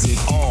 Is it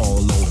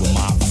all over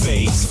my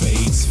face?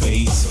 Face,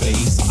 face,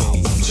 face. I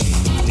want you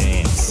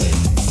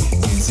dancing.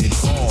 Is it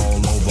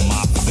all over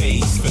my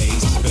face?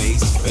 Face,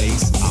 face,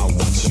 face. I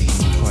want you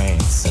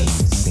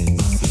prancing.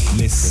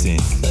 Listen,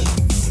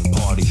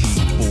 party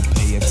people,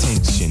 pay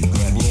attention.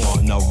 Grab your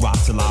partner, rock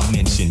till I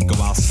mention. Go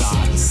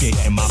outside, get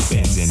in my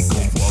Benz, go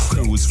for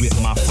a cruise with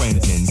my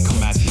friends and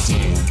come at the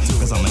jam.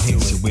 Cause I'ma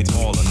hit you with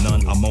all or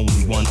none. I'm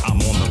only one, I'm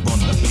on the run,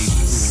 the bass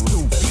is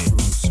stupid.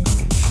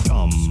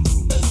 Dumb.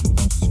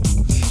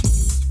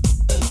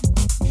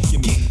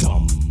 Get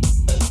dumb.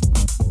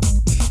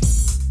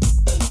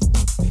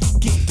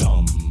 Get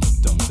dumb.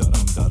 Dum dum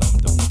dum dum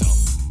dum dum.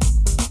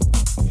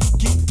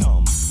 Get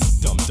dumb.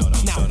 Dum dum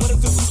dum. Now what if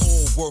it was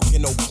all work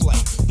and no play?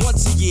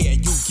 Once a year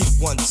you get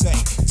one day,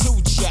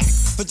 2 jack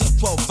for just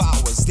 12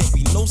 hours. There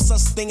be no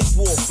such thing as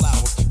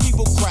wallflowers.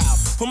 People crowd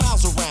from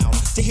miles around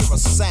to hear a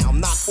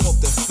sound not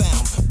often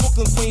found.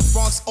 Brooklyn, Queens,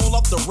 Bronx, all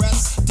up the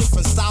rest.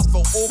 Different styles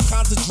for all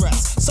kinds of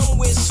dress. Some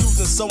wear shoes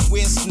and some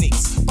wear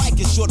sneaks.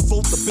 Biking short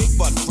folk, the big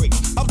butt freak.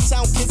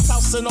 Uptown kids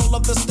house and all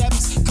of the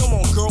steps. Come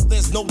on, girl,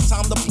 there's no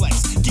time to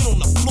flex. Get on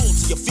the floor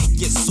till your feet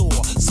get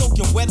sore.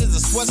 Soaking wet as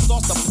the sweat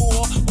starts to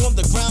pour. On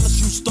the ground as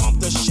you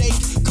stomp the shake.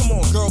 Come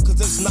on, girl, cause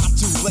it's not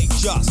too late.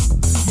 Just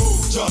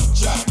move, jump,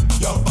 jack,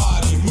 your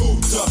body move.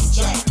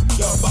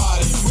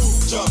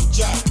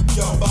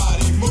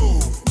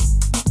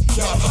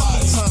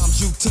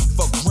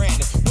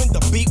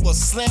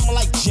 slammer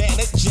like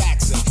Janet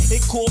Jackson.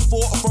 It called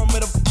for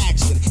affirmative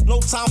action.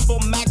 No time for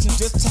maxing,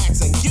 just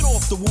taxing. Get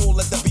off the wall,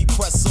 let the beat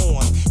press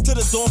on. To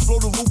the dawn,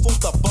 blow the roof off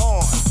the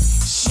barn.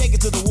 Shake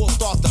it till the wall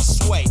start to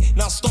sway.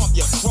 Now stomp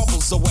your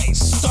troubles away.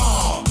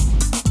 Stomp,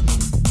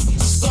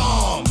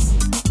 stomp,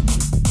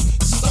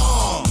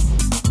 stomp.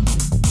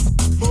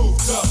 Move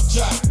up,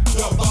 jack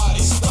your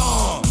body.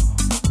 Stomp,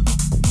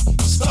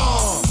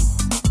 stomp,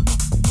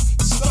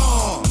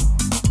 stomp.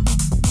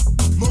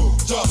 Move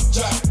up,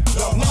 jack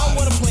your body. Now I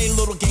wanna play a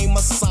little game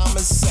of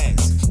Simon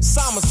Says.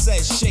 Simon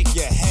says, shake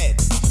your head.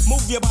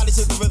 Move your body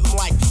to the rhythm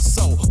like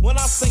so. When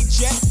I say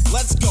jet,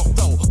 let's go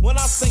though. When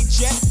I say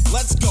jet,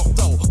 let's go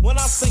though. When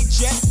I say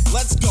jet,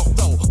 let's go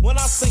though. When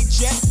I say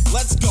jet,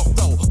 let's go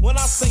though. When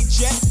I say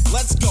jet,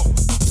 let's go.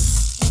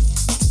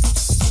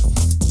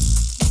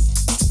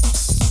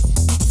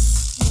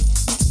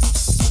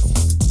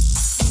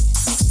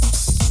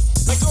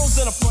 Now girls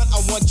in the front, I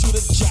want you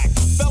to jack.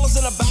 Fellas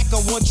in the back,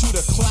 I want you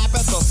to clap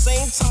at the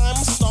same time.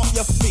 Stomp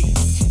your feet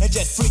and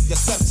just freak the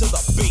step to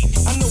the beat.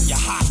 I know you're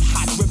hot,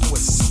 dripping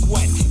with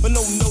sweat, but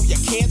no, you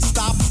can't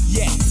stop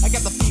yet. I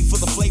got the feet for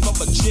the flavor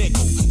of a jiggle,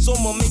 so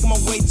I'm gonna make my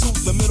way to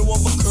the middle of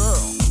a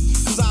curl.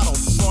 Cause I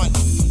don't front,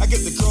 I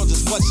give the girl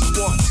just what she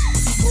wants.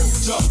 Move,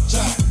 jump,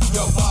 jack,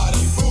 your body.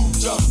 Move,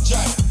 jump,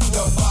 jack,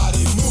 your body.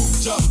 Move,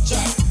 jump,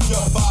 jack,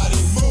 your body.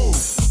 Move,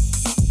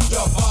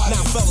 your body.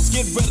 Now fellas,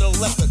 get ready to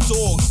let the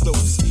dogs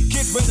loose.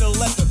 Get ready to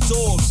let the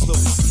dogs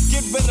loose.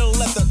 Get ready to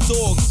let the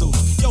dogs loose.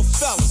 Yo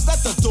fellas,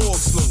 let the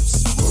dogs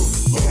loose.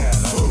 Yeah,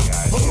 that's the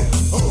guy.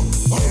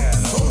 Yeah,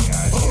 that's the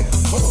guy.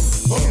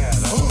 Yeah,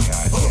 that's the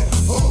guy.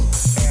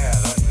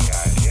 Yeah, that's the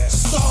guy.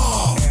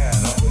 Stomp. Yeah,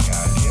 that's the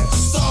guy.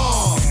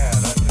 Stomp. Yeah,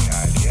 that's the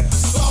guy.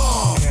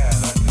 Stomp. Yeah,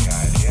 that's the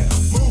guy.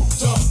 Move,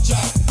 jump,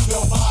 jack,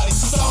 your body.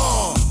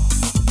 Stomp.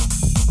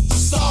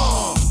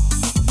 Stomp.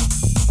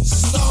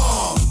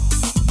 Stomp.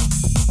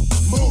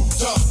 Move,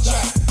 jump,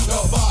 jack,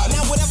 your body.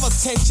 Now whatever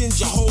tensions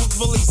you hold,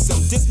 release them.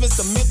 Dismiss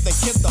the myth and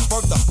kiss the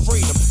birth of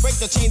freedom. Break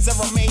the chains that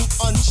remain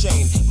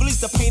unchained.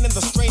 Release the pain and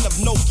the strain of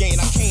no gain.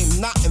 I came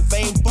not in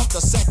vain, but to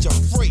set you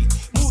free.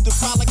 Move the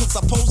crowd like it's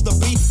supposed to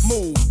be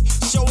moved.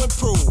 Show and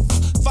prove.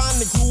 Find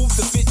the groove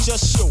to fit your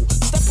shoe.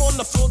 Step on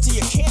the floor till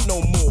you can't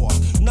no more.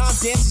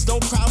 Non-dancers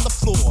don't crowd the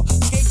floor.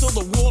 Skate to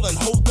the wall and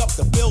hold up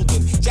the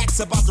building.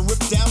 Jack's about to rip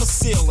down the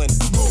ceiling.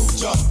 Move,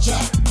 jump,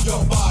 jack,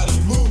 your body.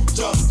 Move,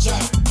 jump,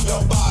 jack,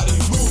 your body.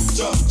 Move,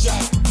 jump,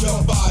 jack,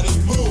 your body.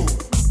 Move,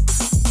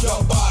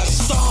 your body.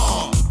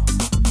 Stomp,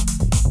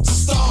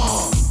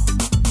 stomp,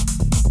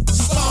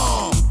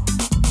 stomp.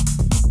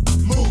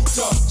 Move,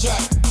 jump,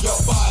 jack, your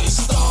body.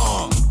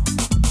 Stomp,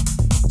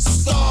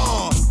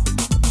 stomp,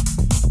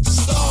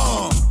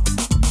 stomp.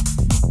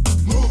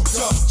 Move,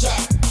 jump,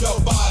 jack, your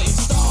body.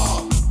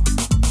 Stomp,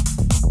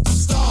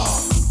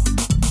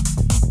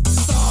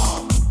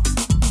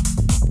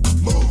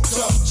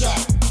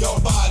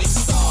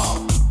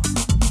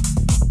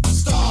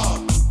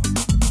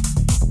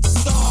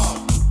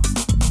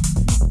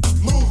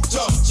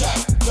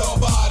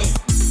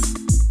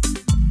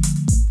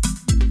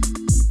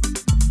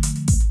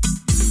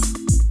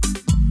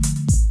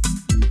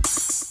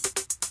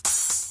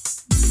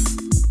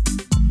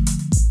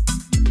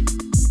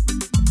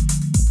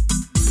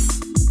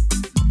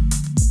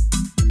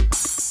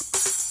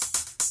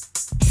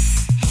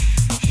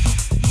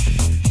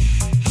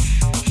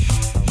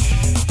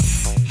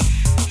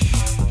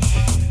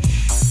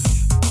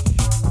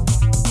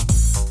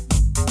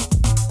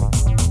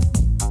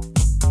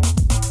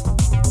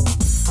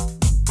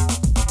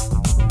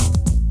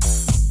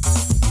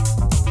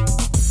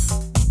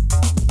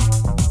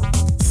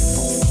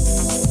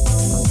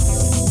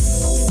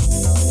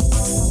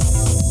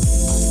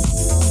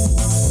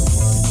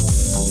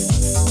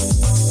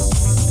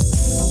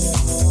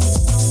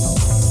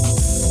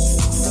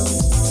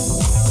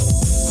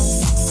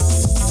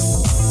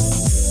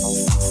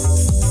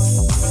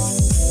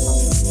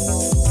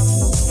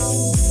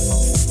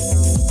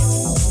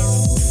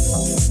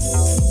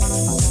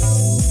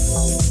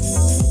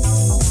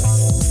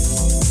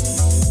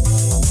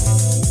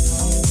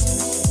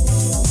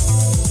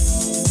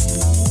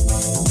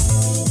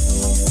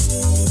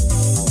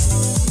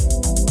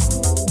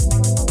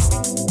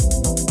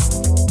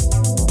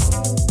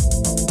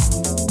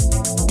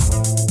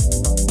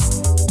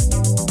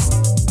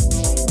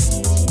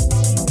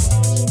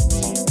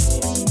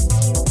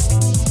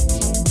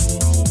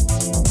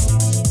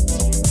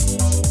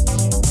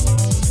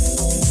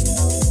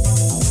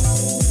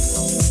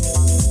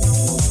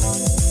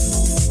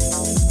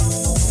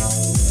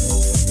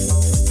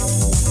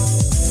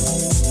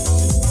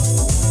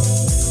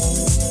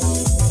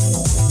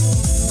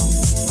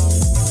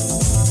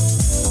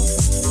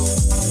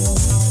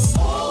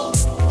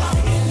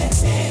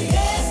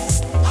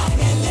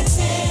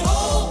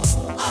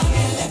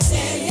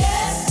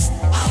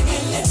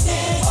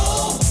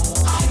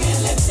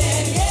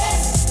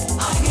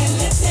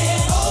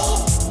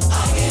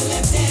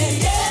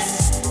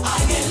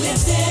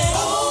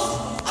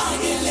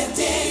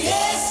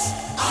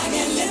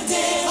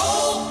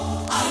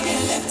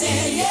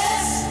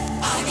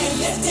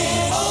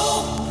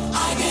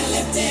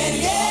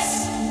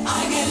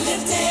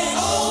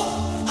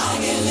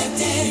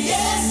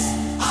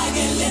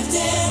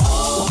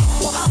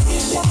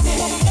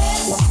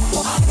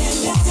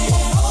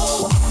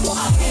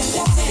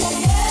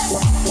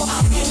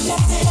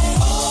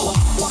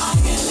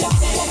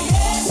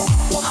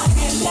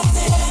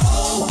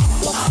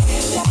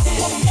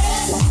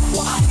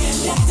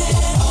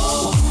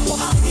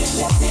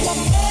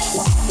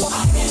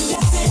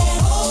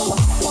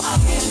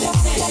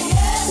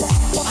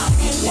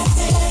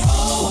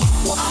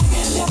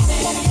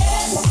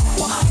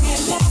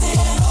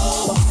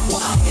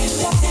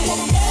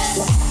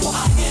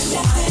 I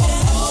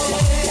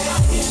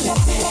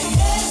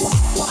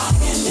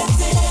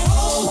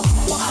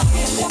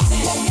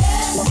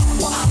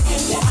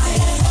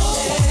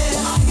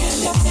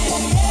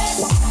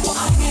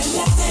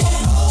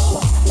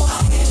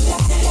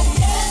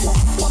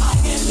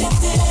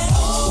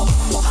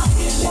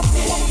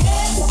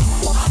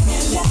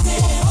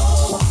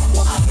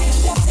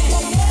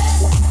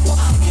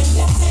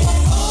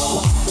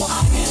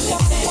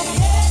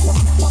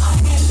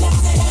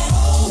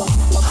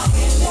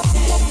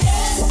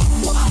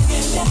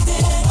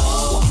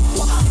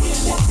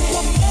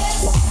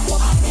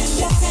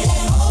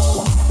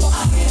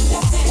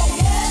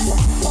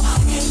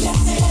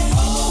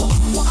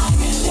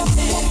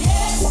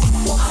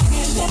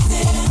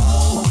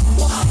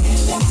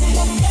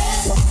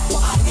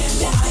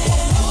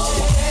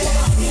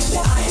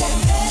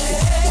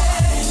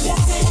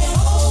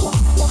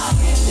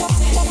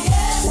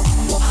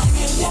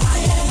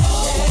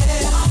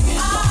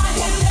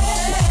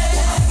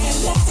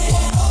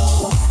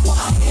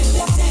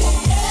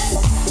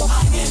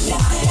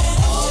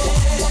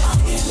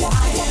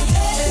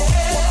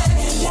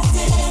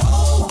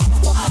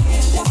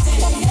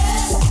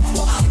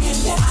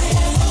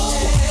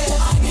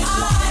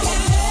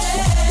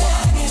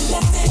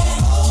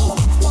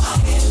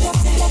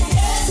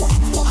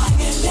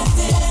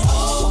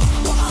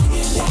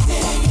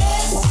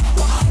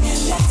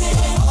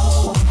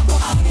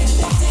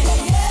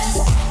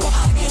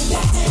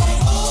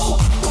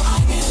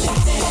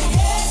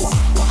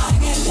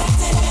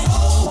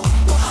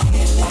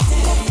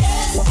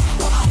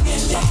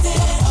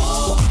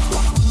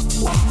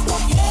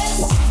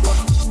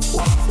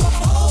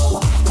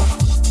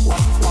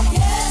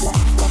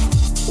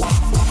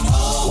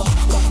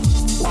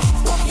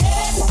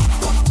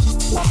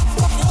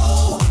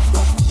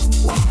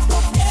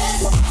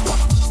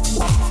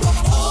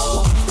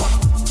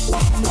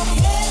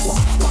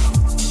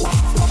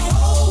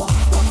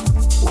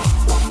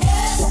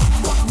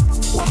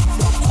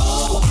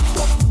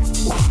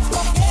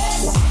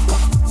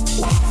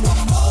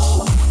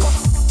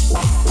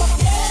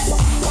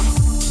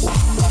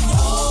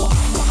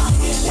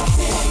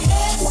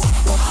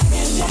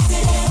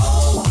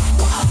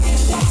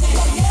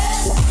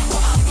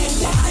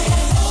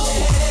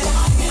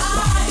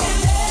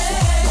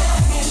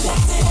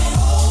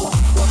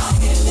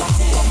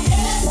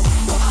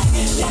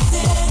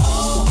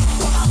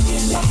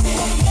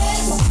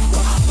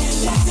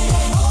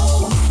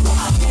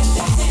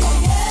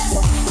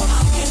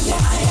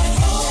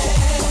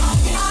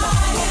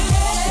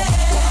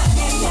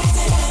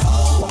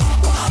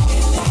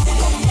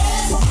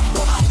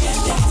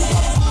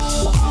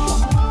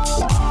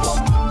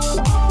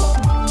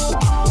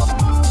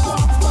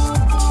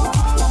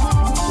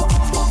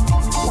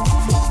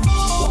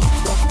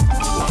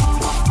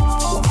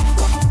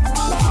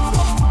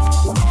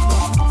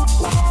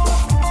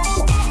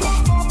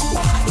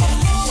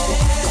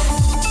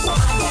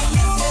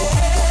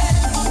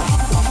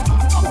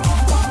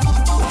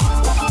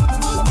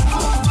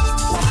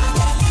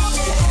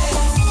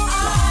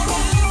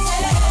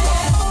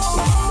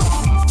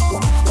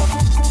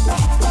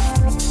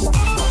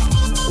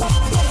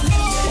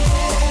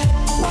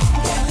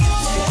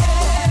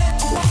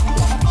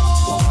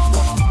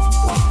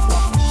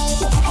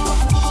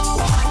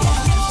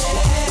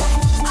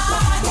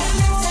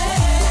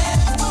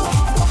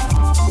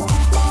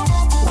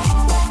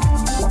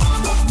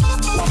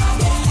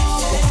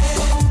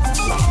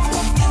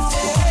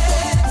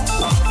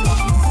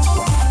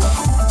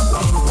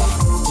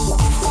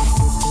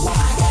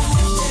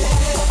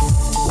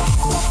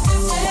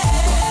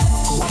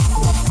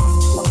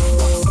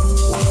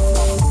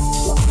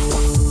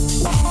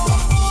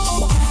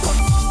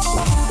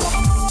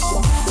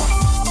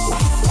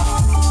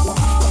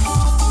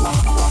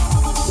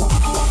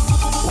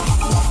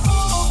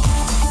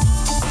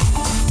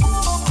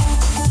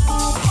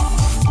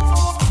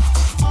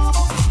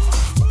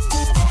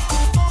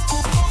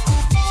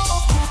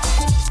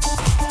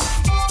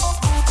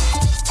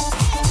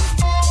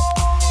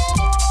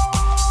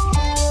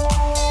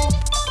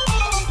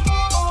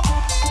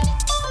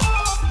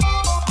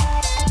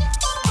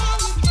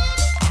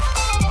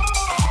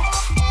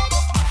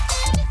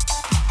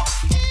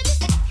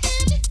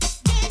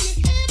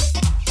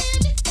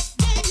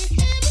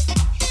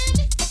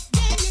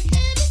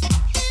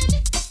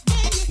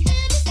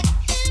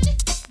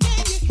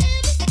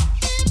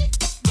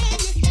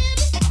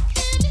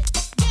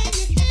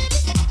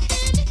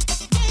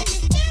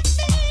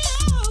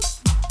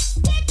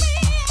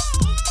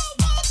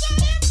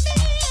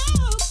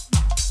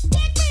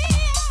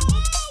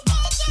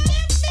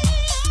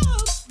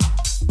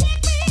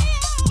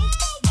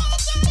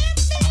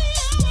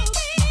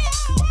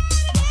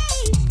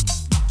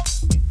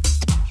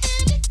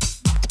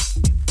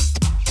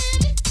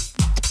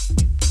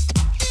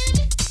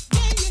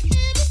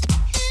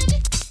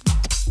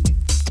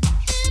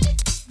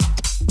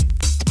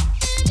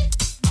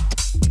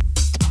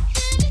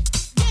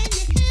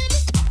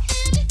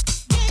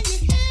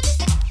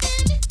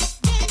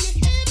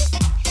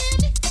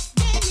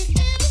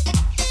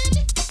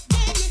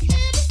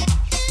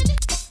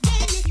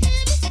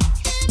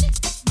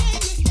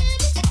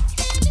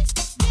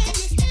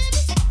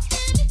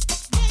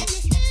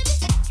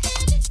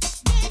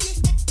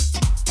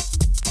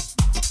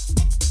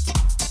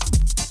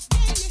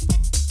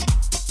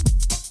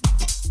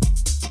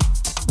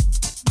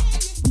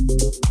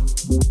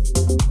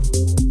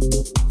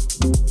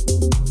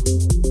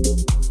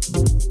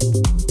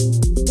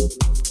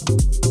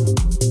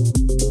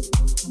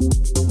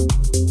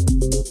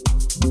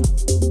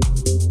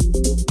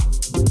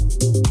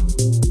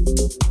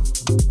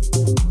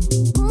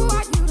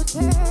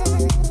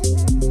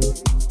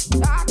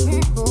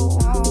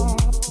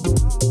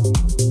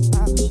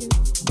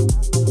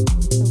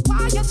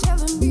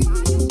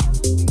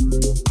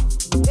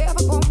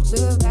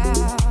Survive.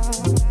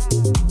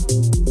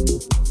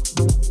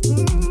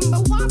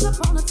 But what's the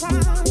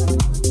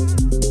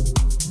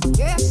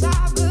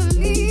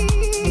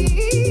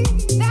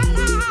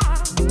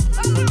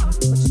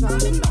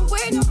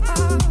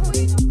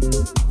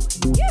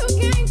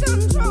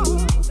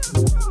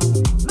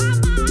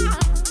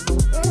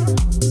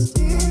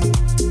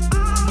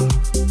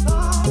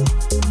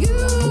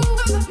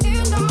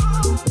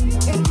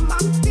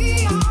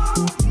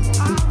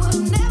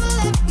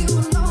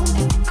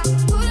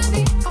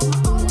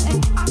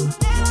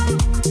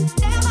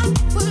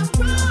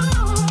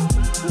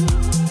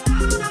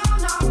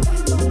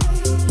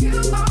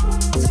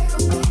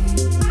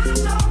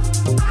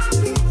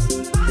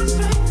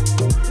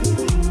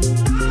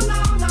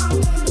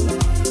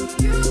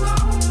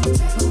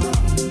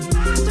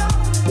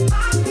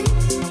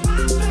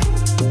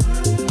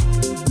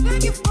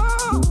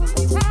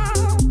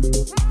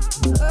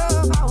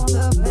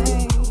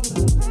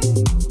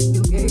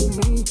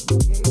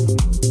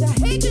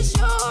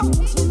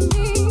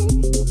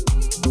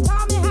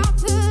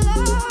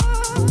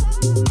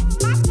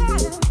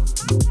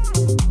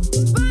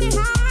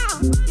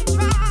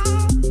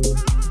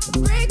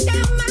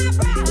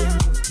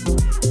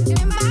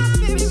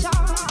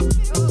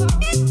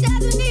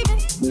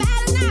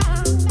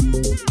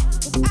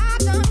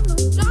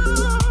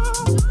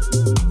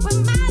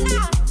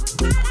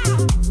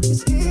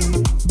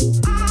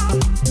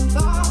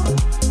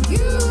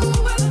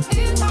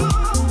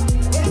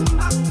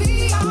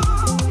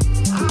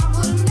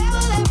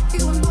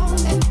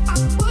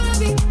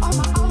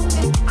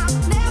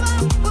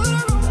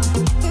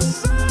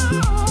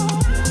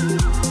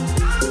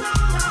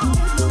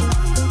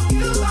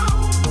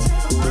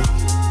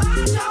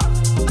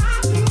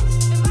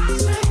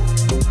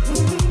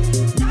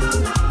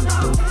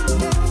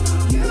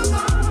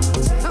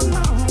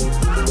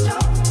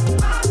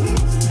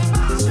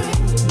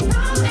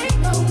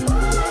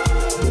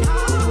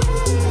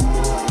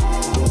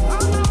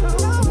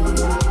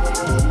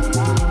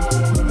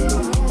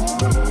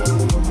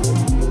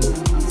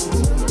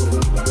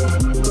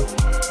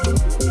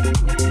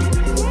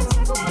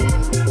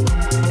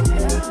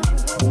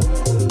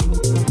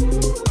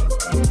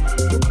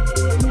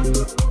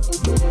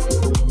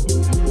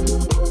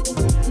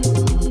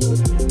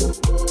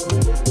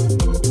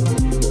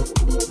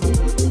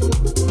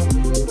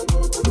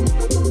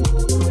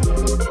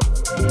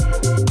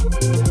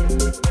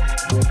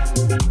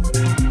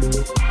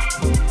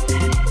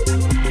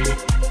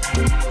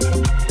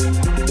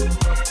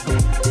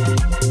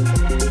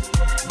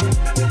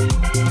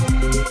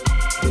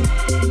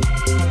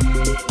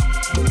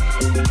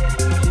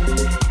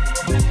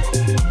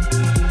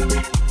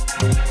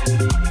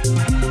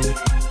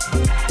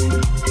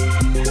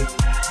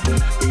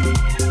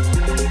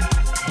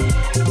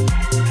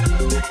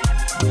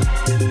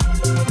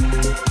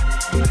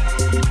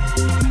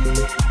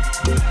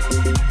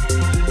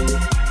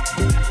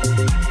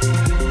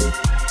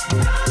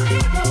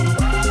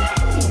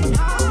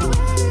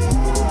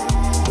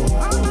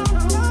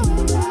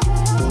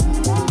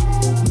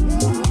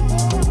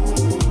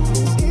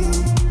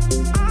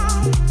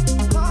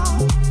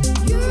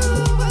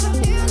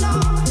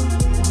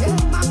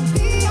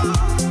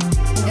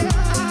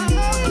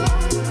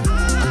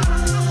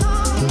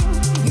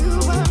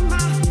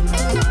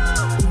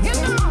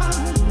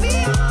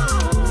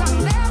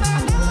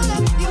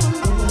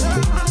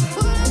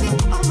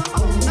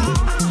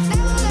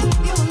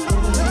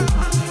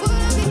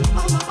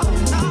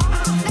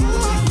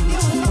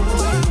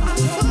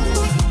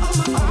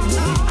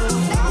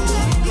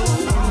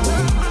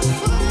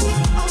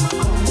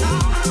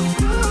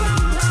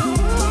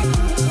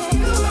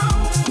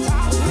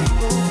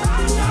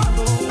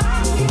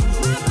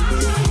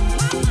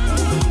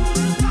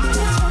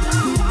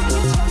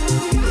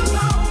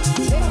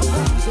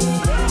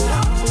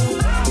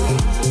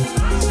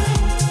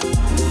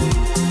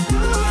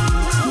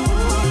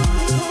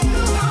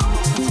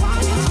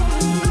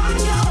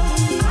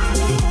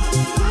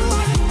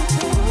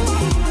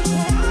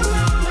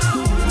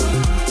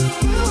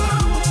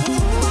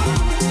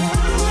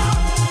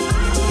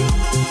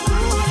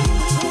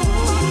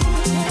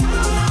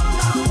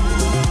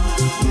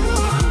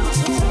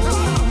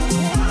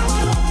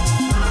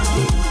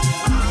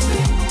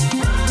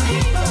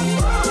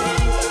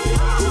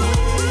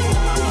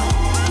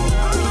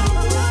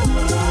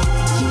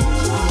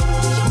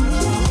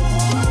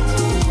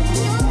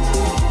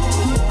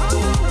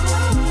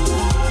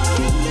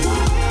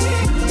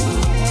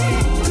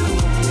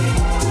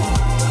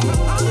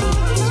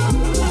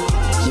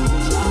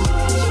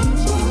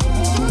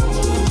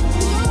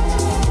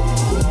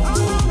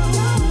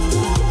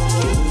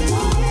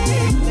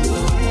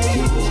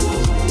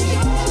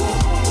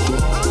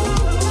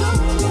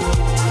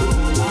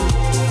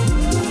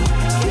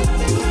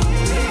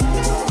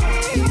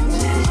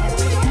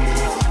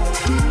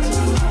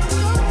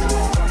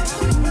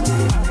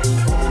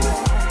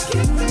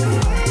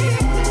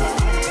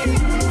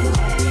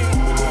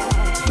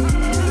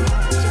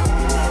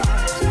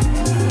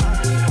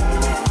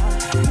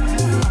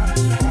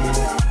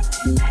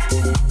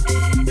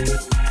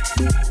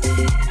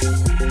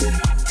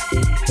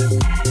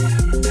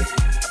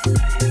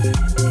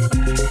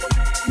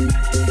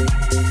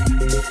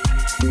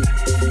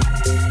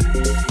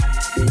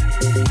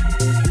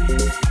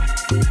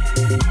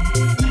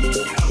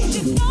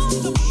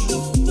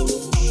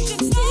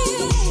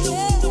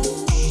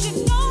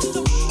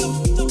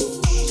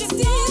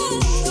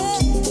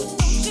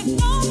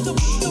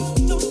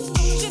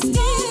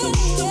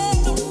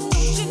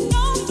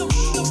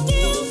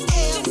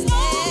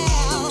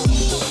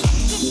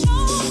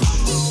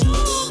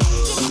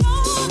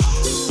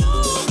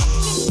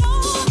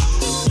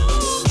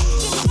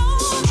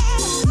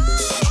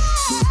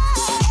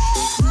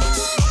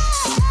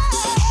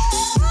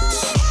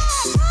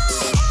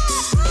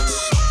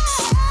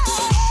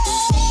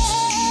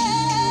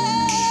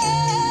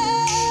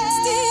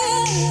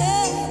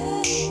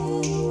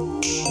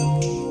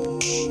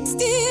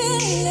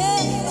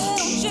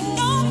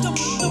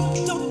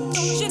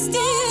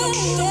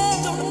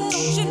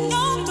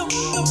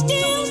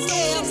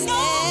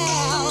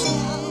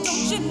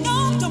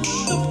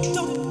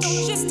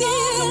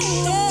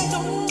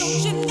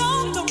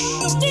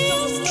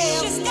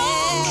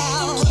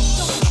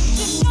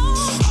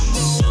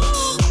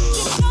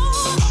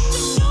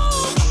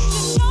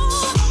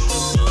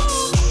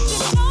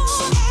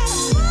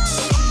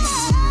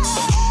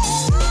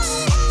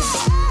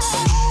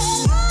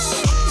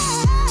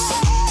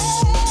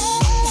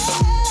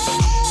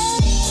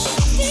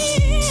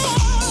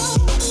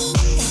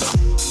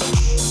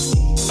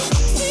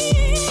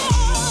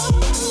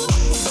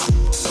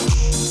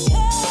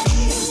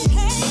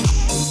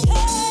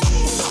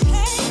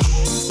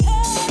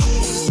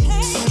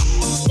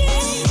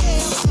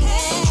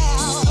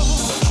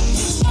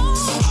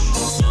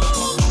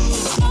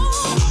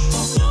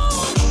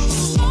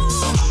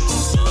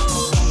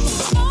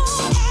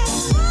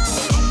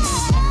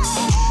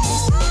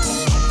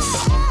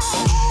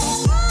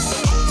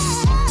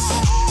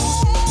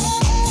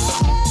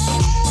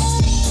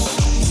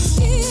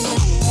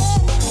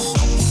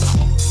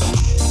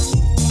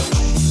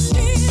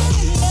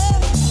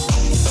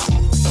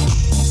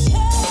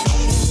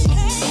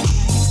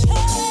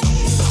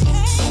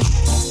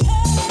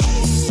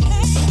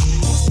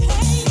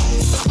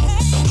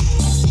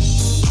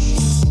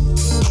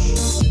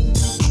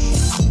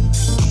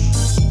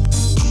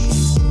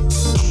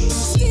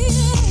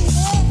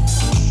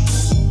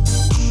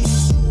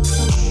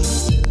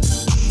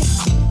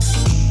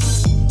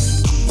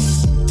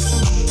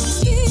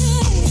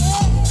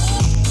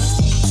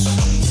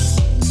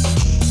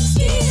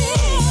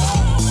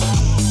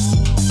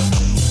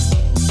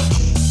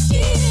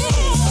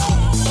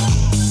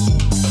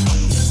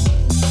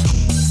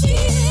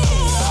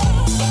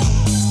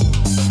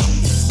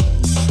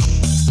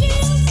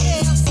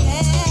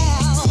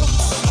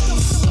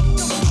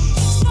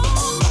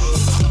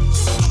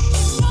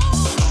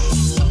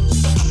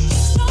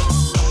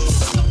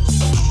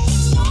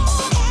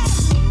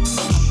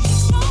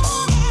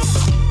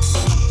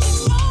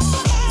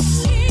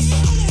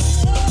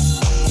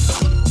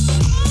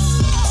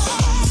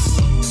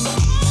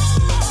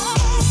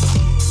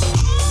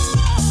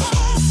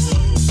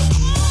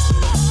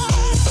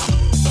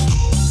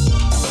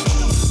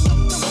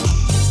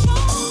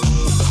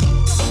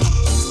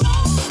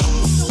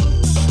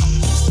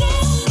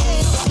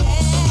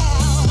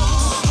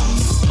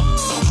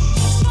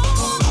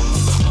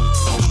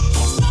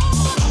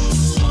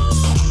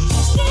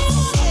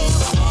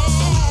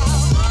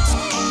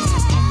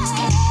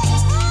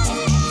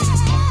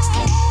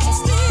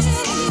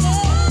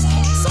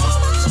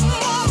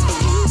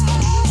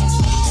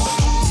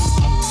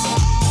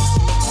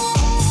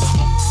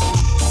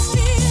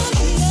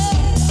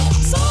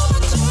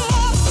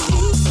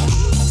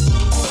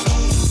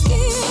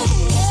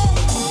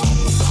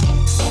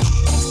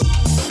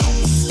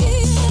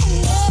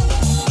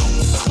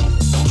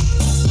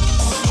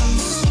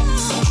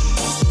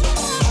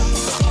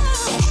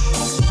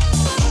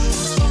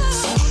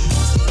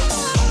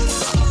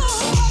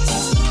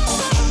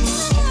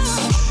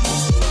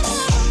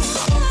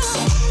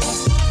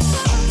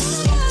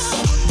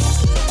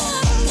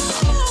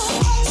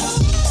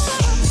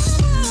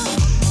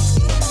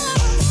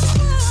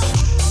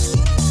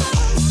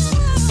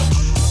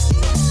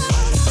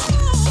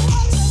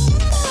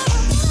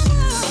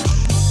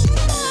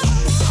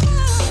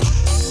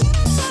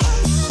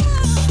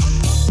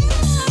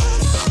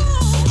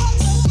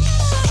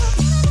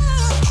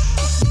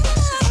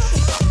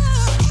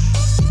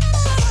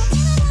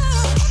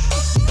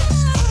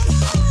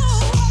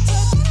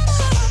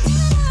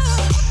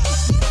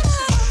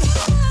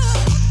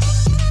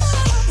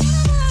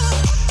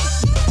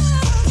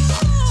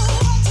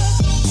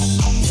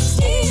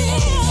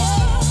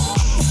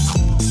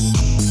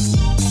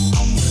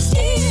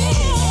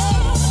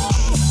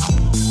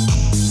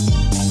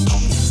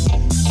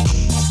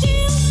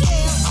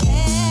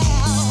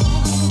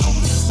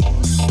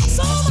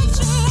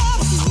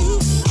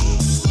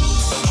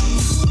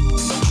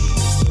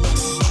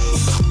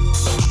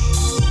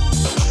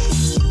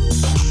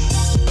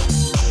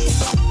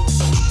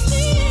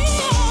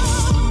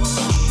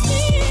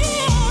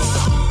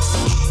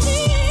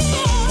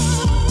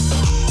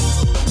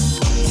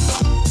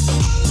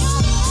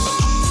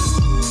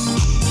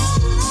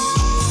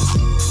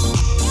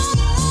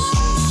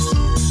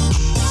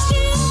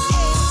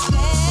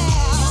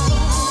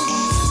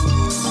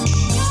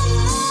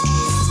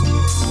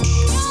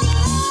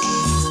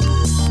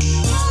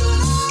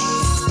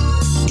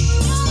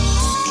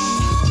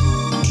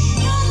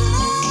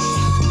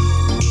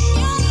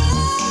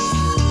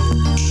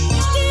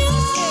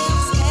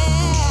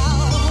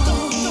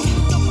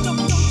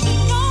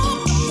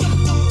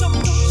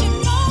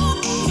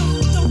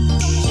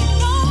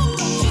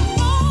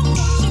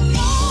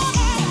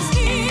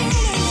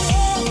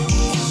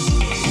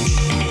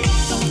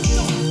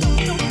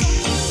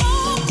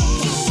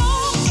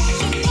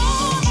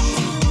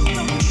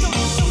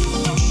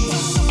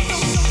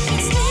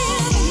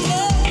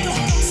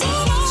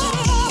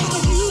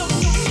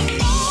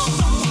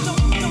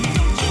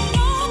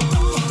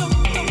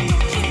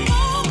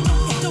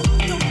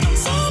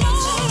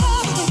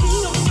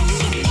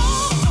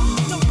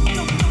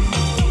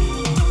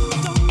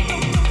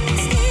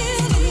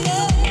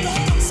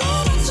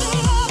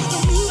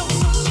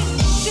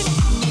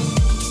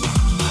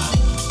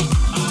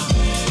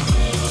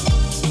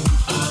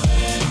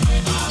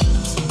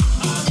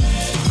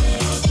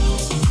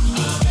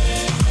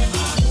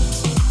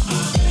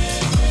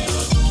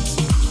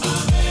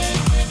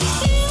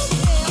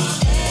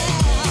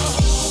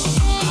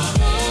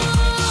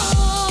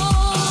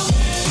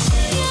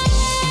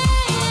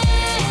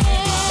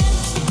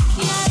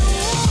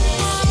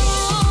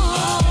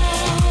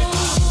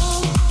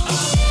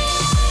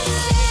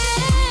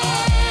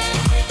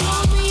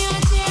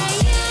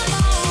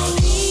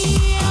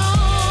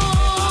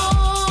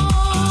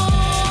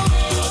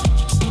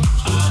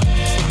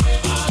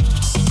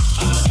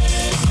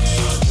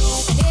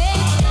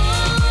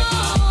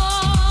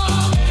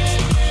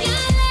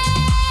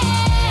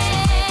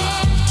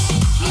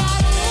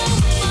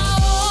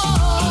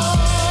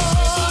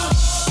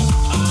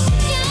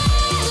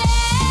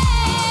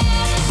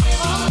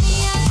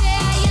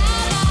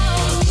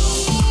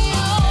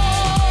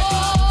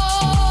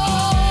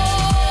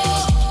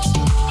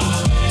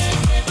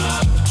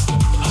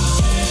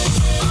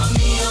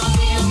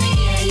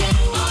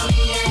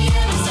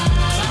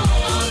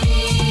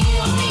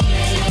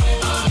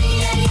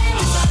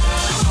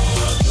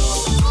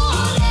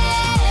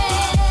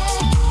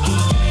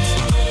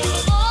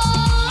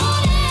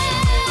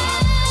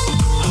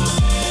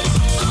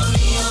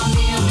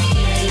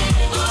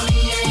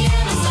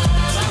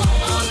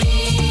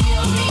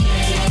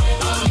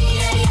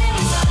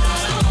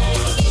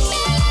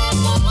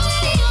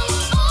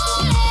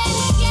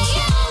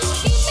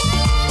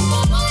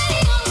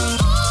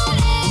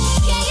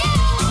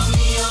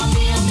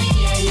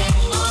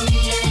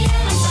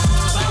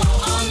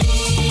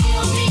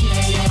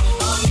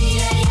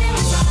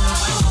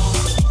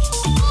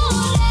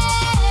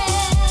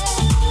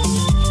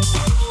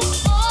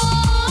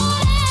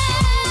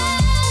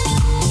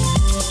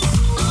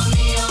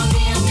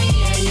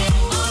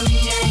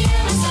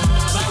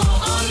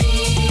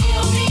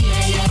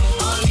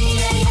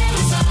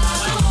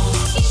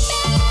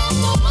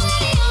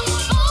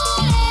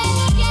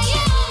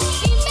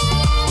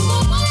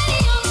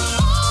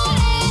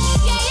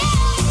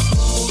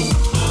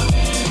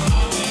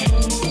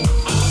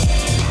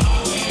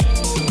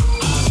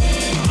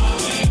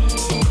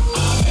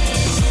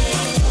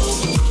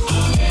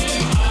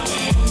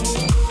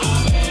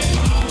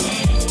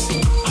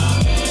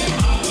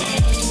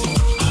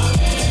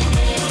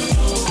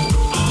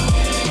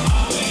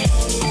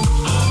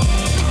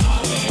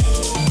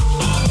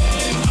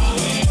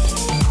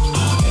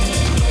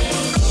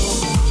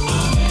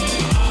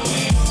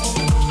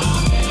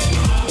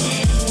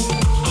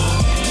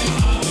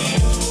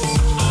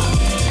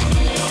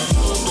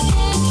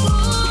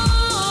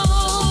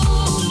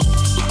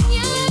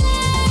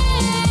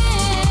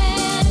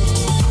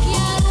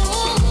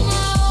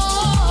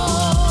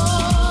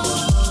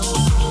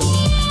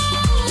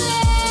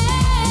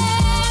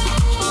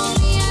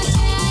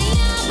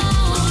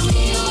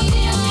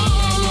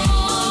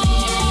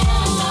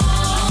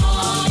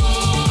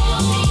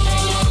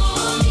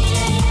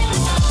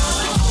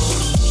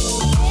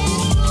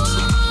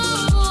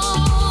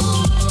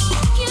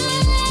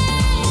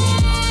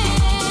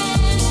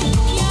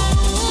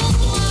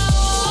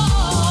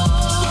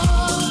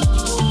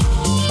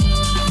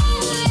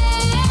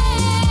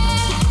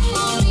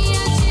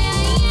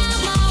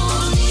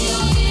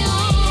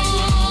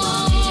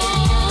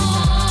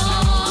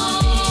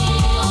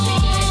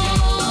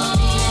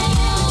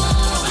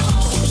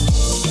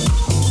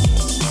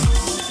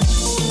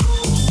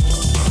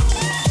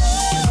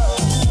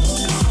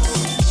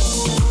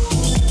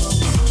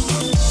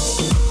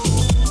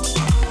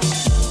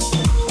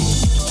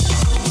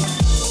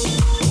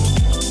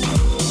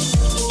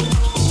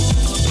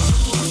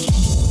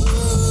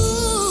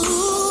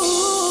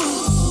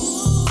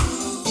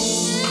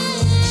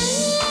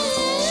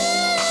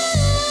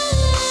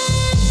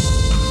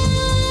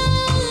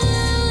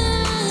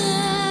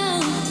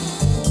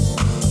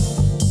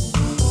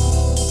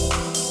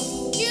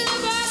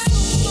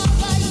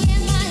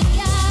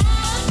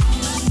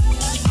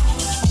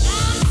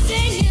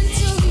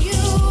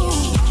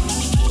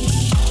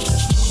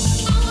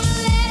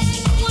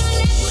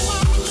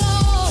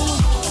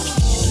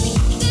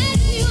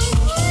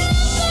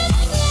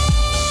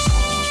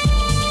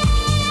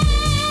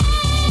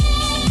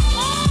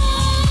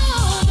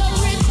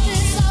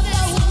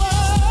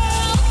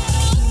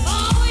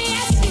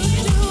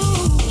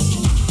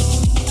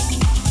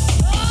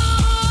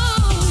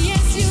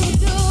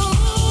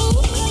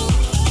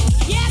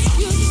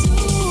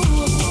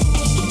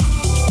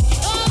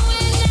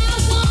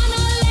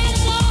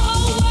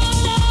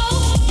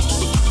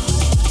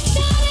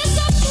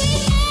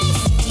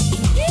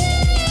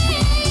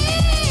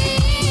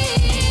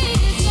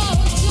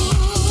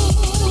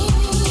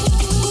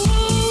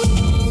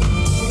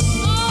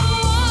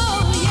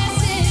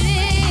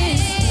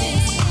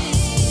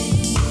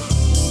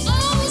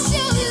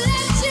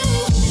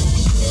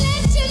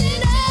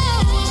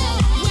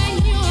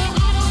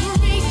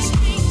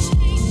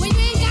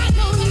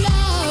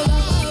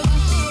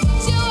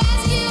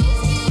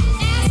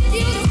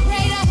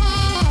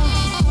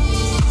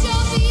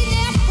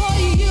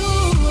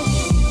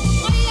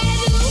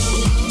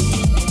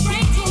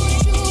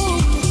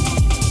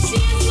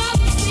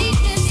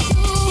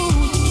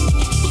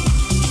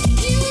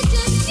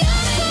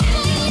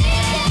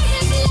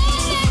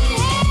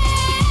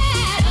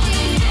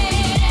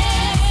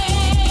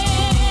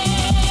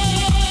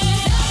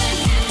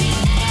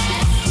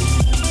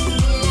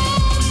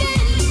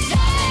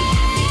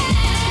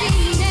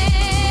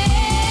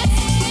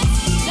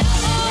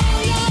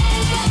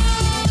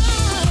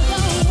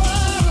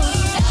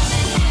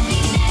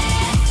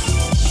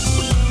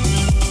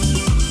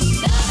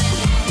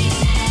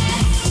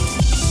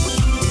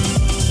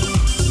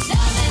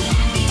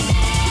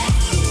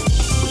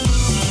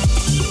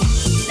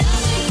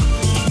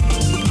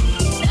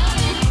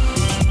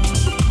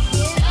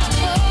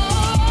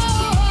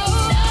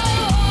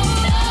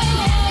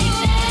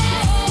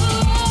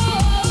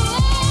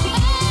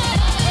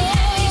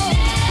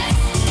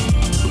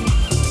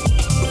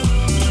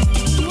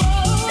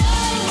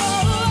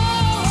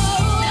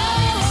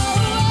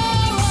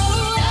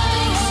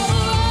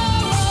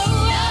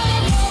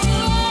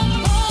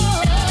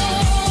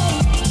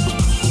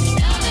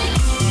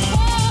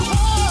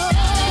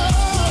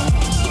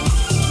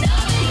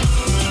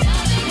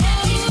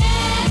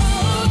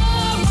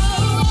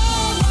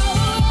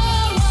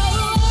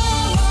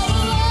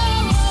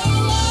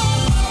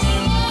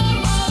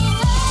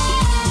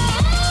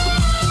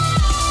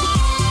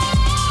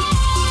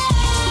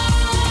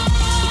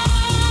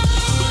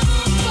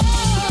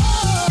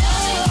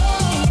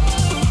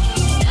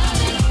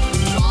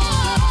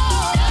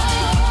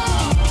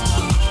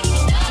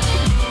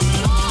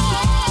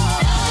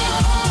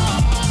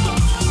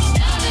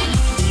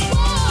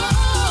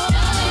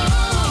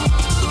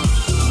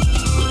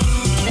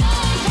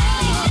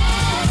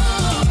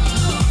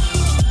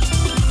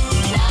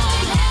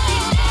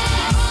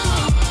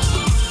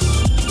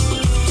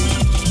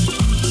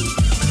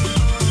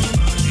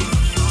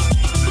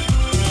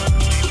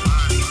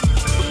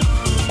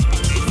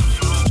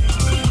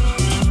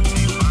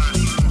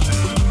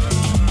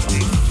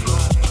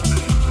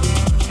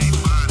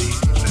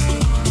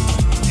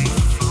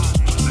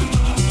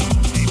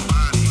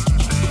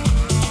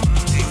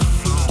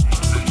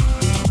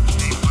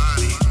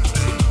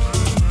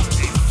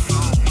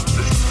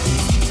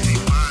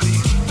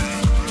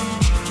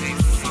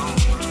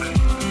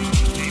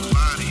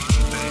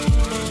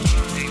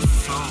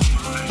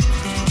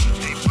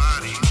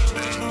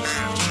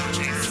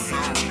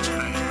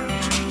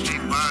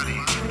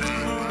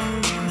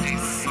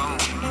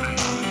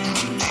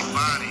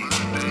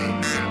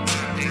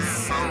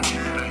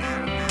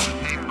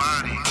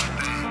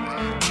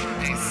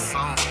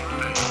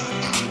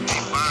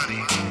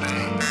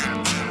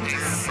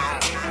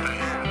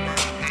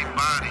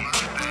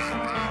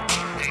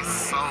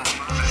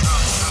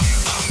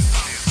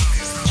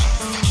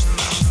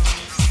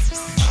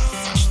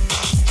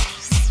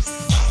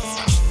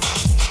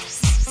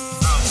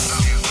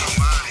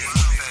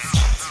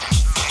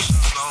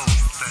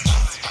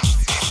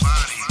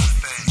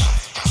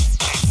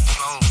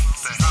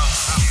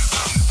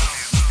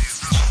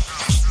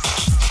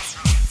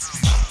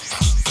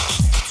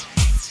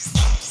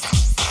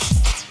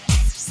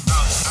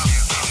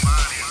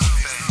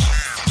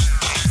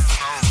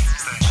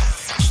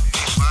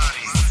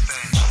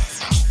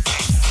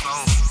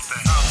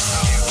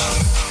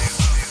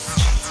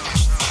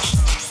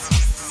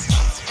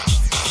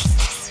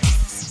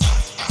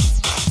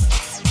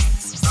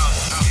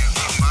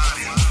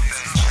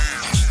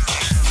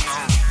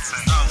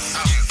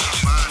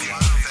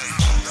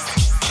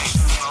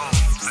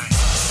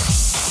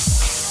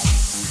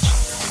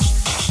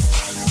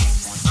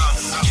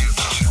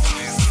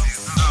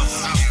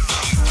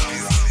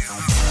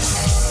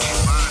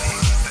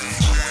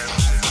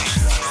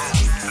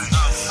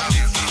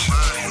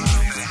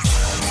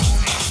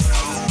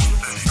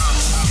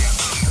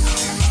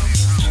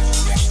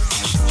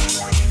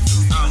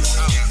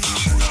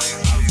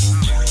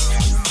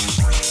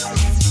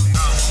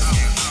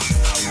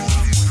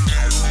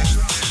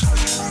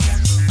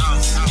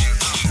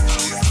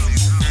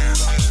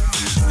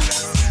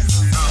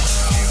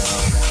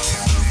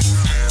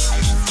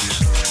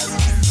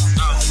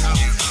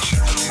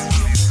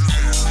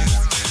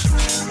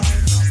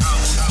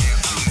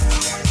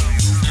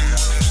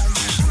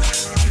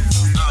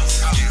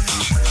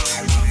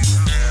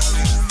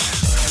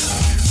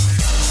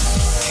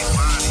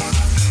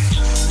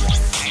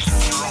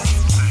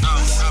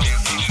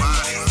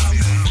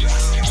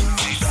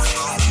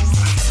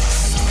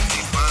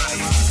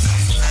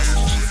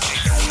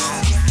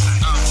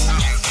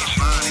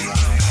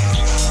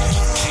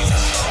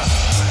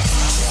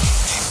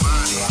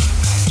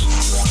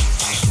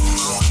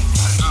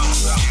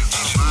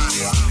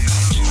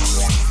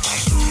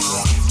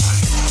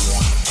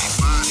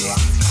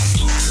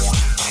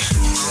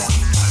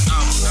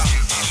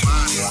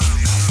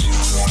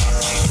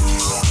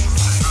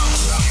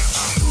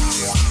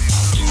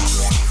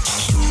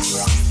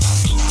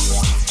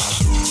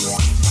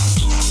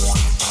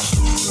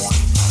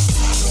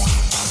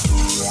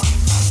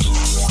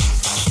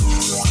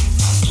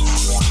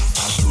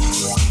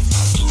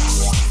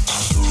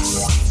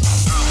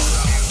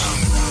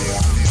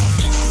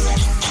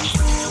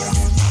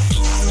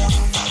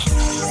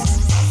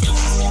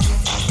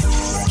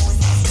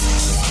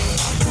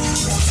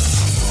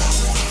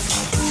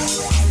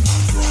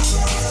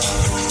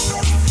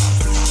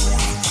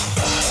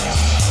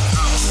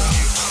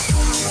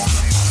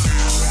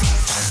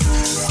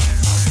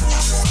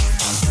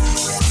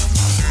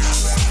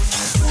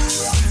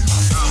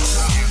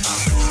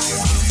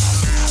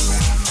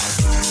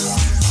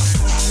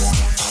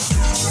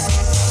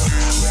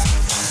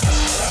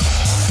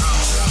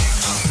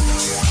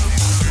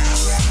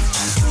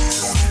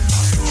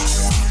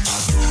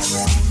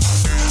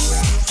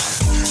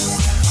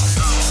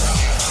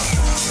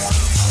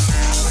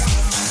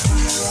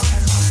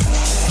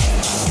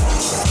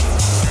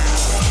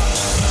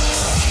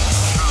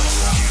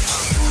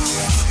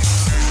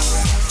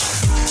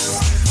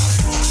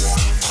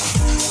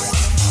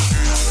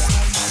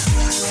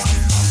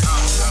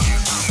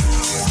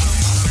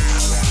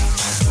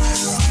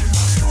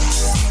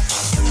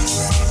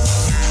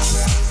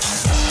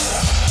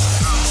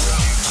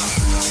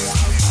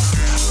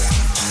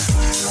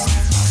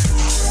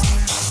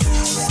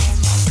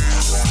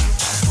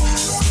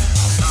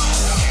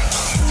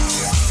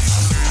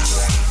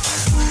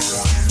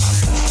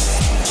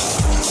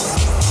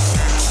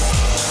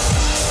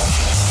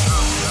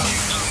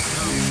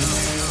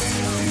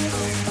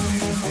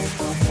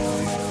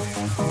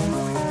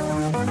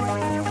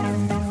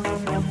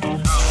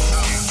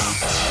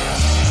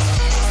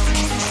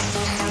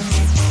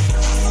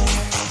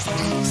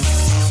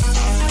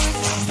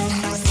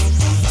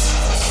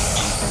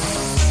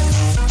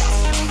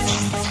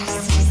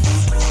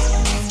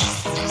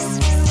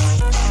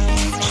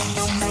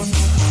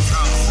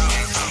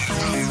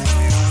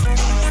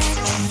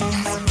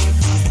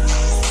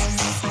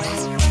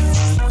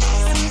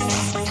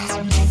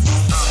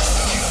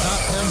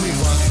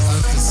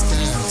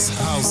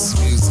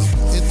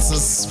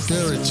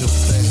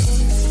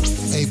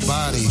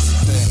body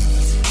thing,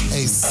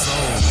 a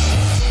soul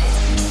thing.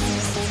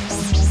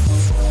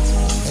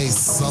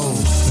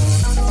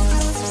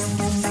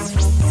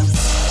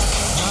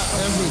 Not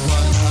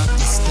everyone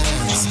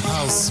understands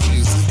house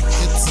music.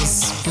 It's a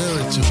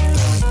spiritual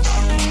thing,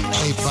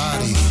 a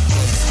body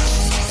thing,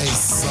 a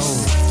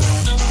soul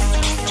thing,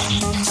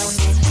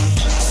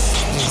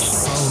 a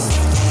soul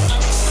thing.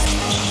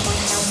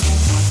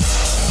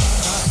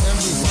 Not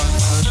everyone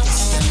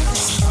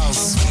understands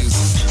house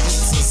music.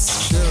 It's a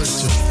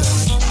spiritual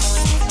thing,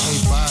 a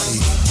body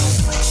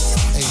thing,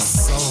 a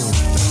soul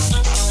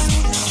thing,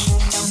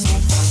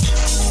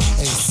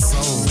 a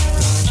soul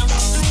thing.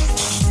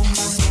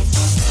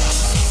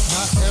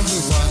 Not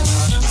everyone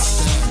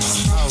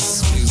understands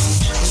house music.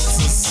 It's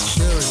a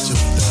spiritual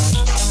thing,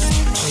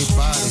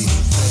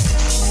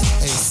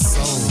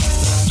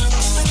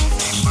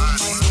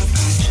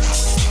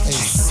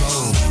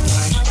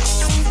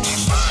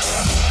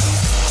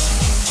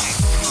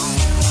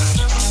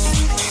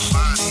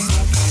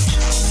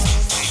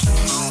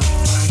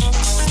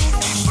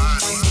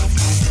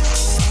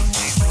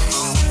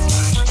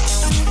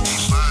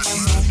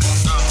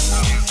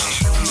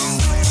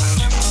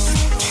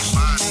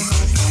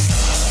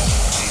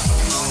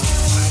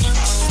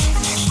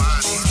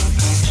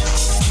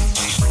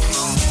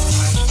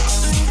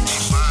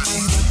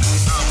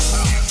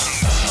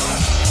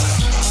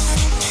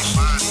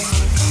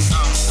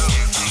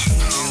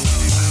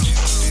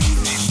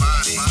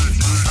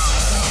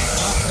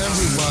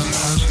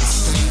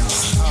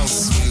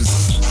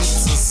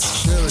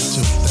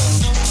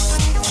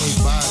 a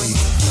body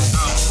thing,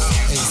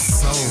 a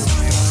soul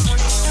thing,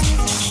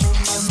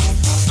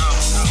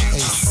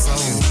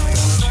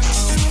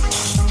 a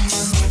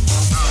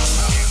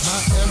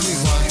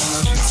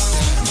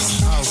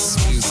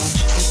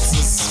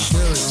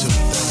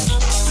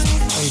body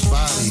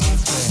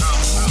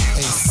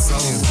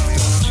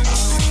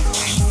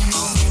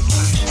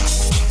thing,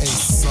 a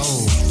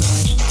soul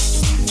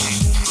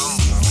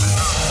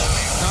thing,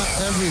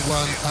 a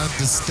body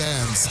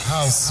understands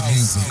house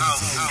music.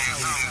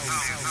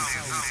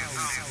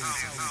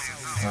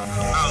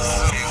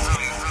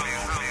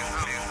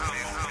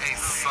 A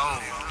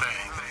soul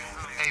thing,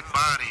 a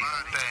body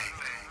thing,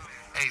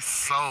 a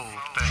soul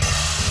thing,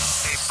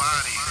 a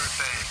body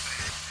thing,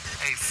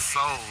 a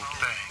soul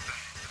thing,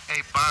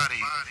 a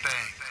body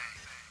thing,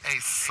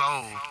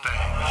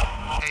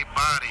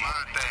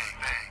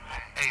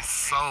 a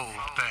soul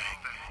thing,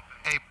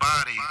 a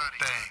body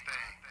thing,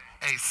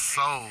 a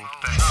soul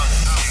thing,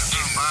 a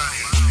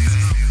body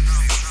thing.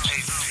 A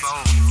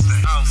soul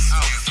thing,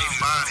 a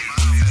body thing,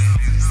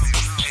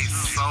 a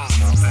soul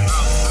thing,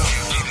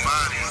 a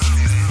body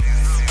thing,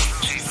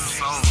 a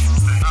soul thing,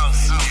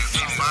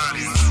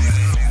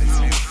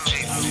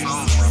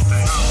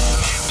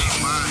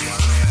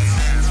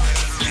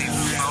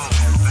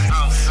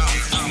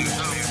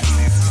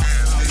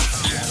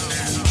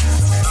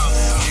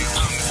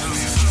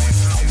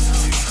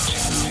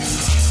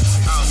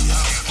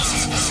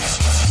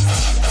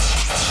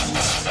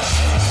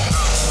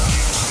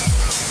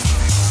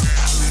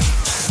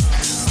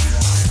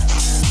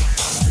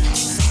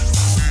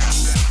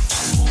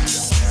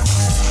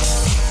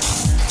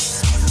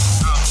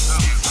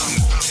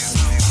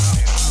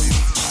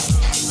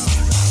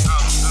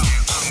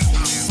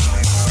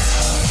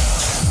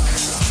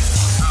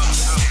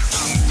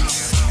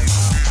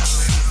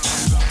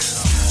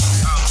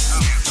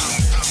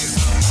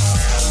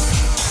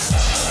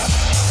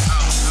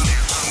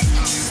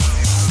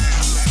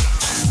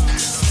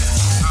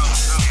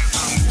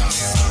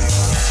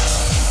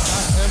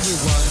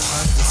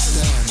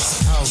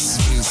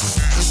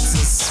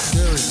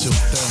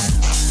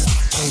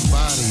 a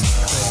body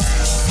thing,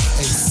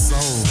 a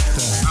soul thing,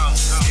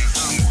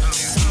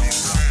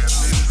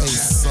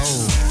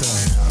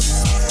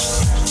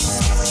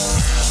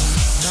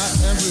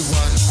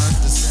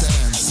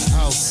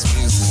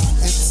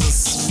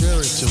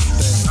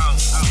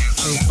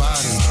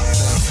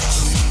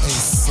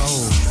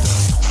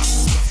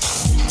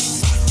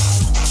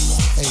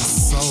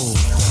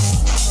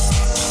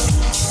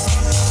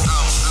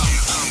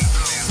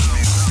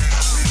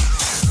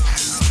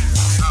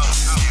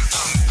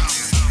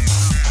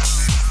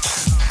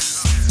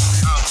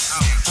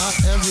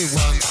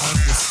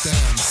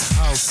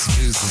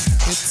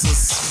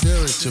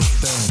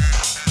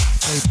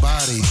 a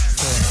body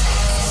thing,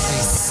 a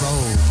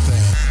soul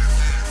thing,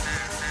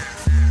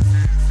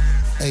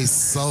 a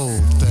body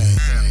thing,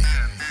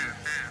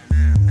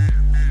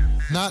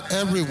 Not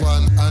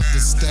everyone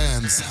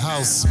understands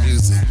house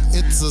music.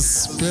 It's a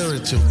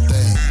spiritual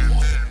thing,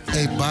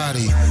 a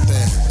body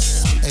thing,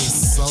 a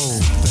soul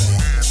thing,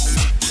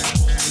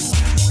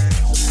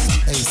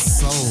 a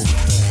soul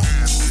thing.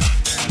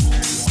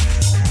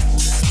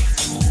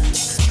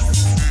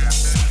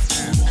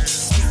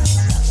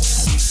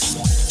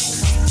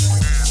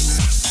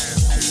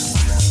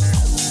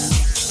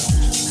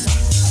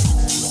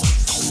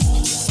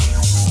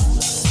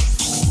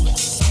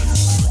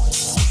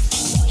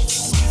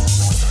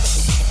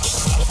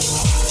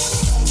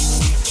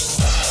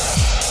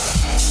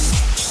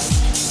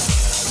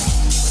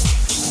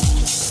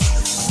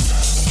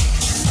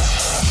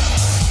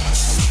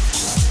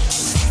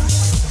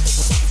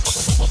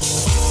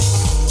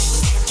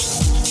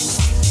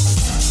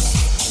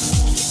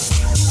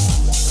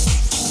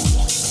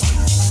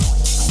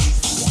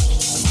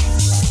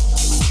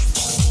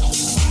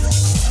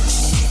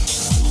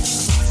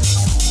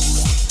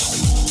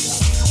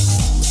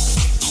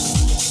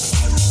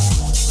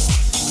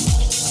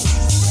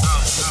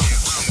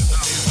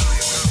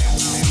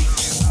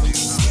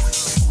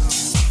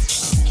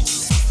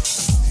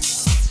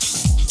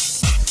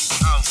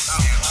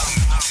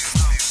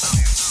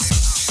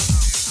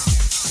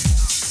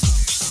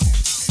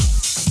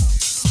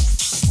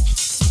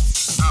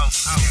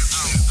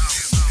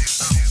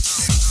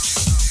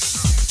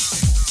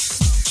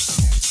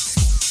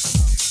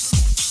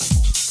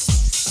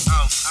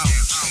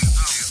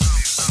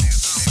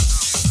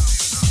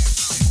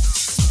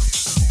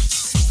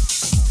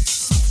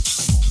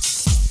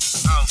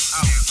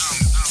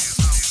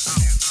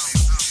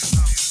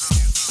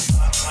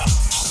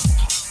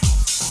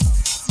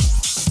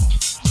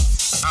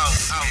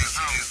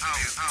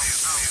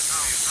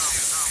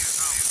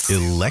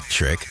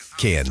 Electric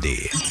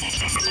Candy.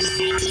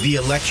 The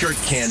Electric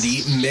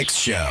Candy Mix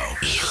Show.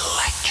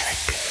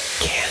 Electric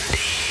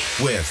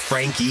Candy. With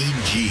Frankie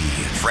G.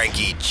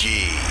 Frankie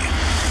G.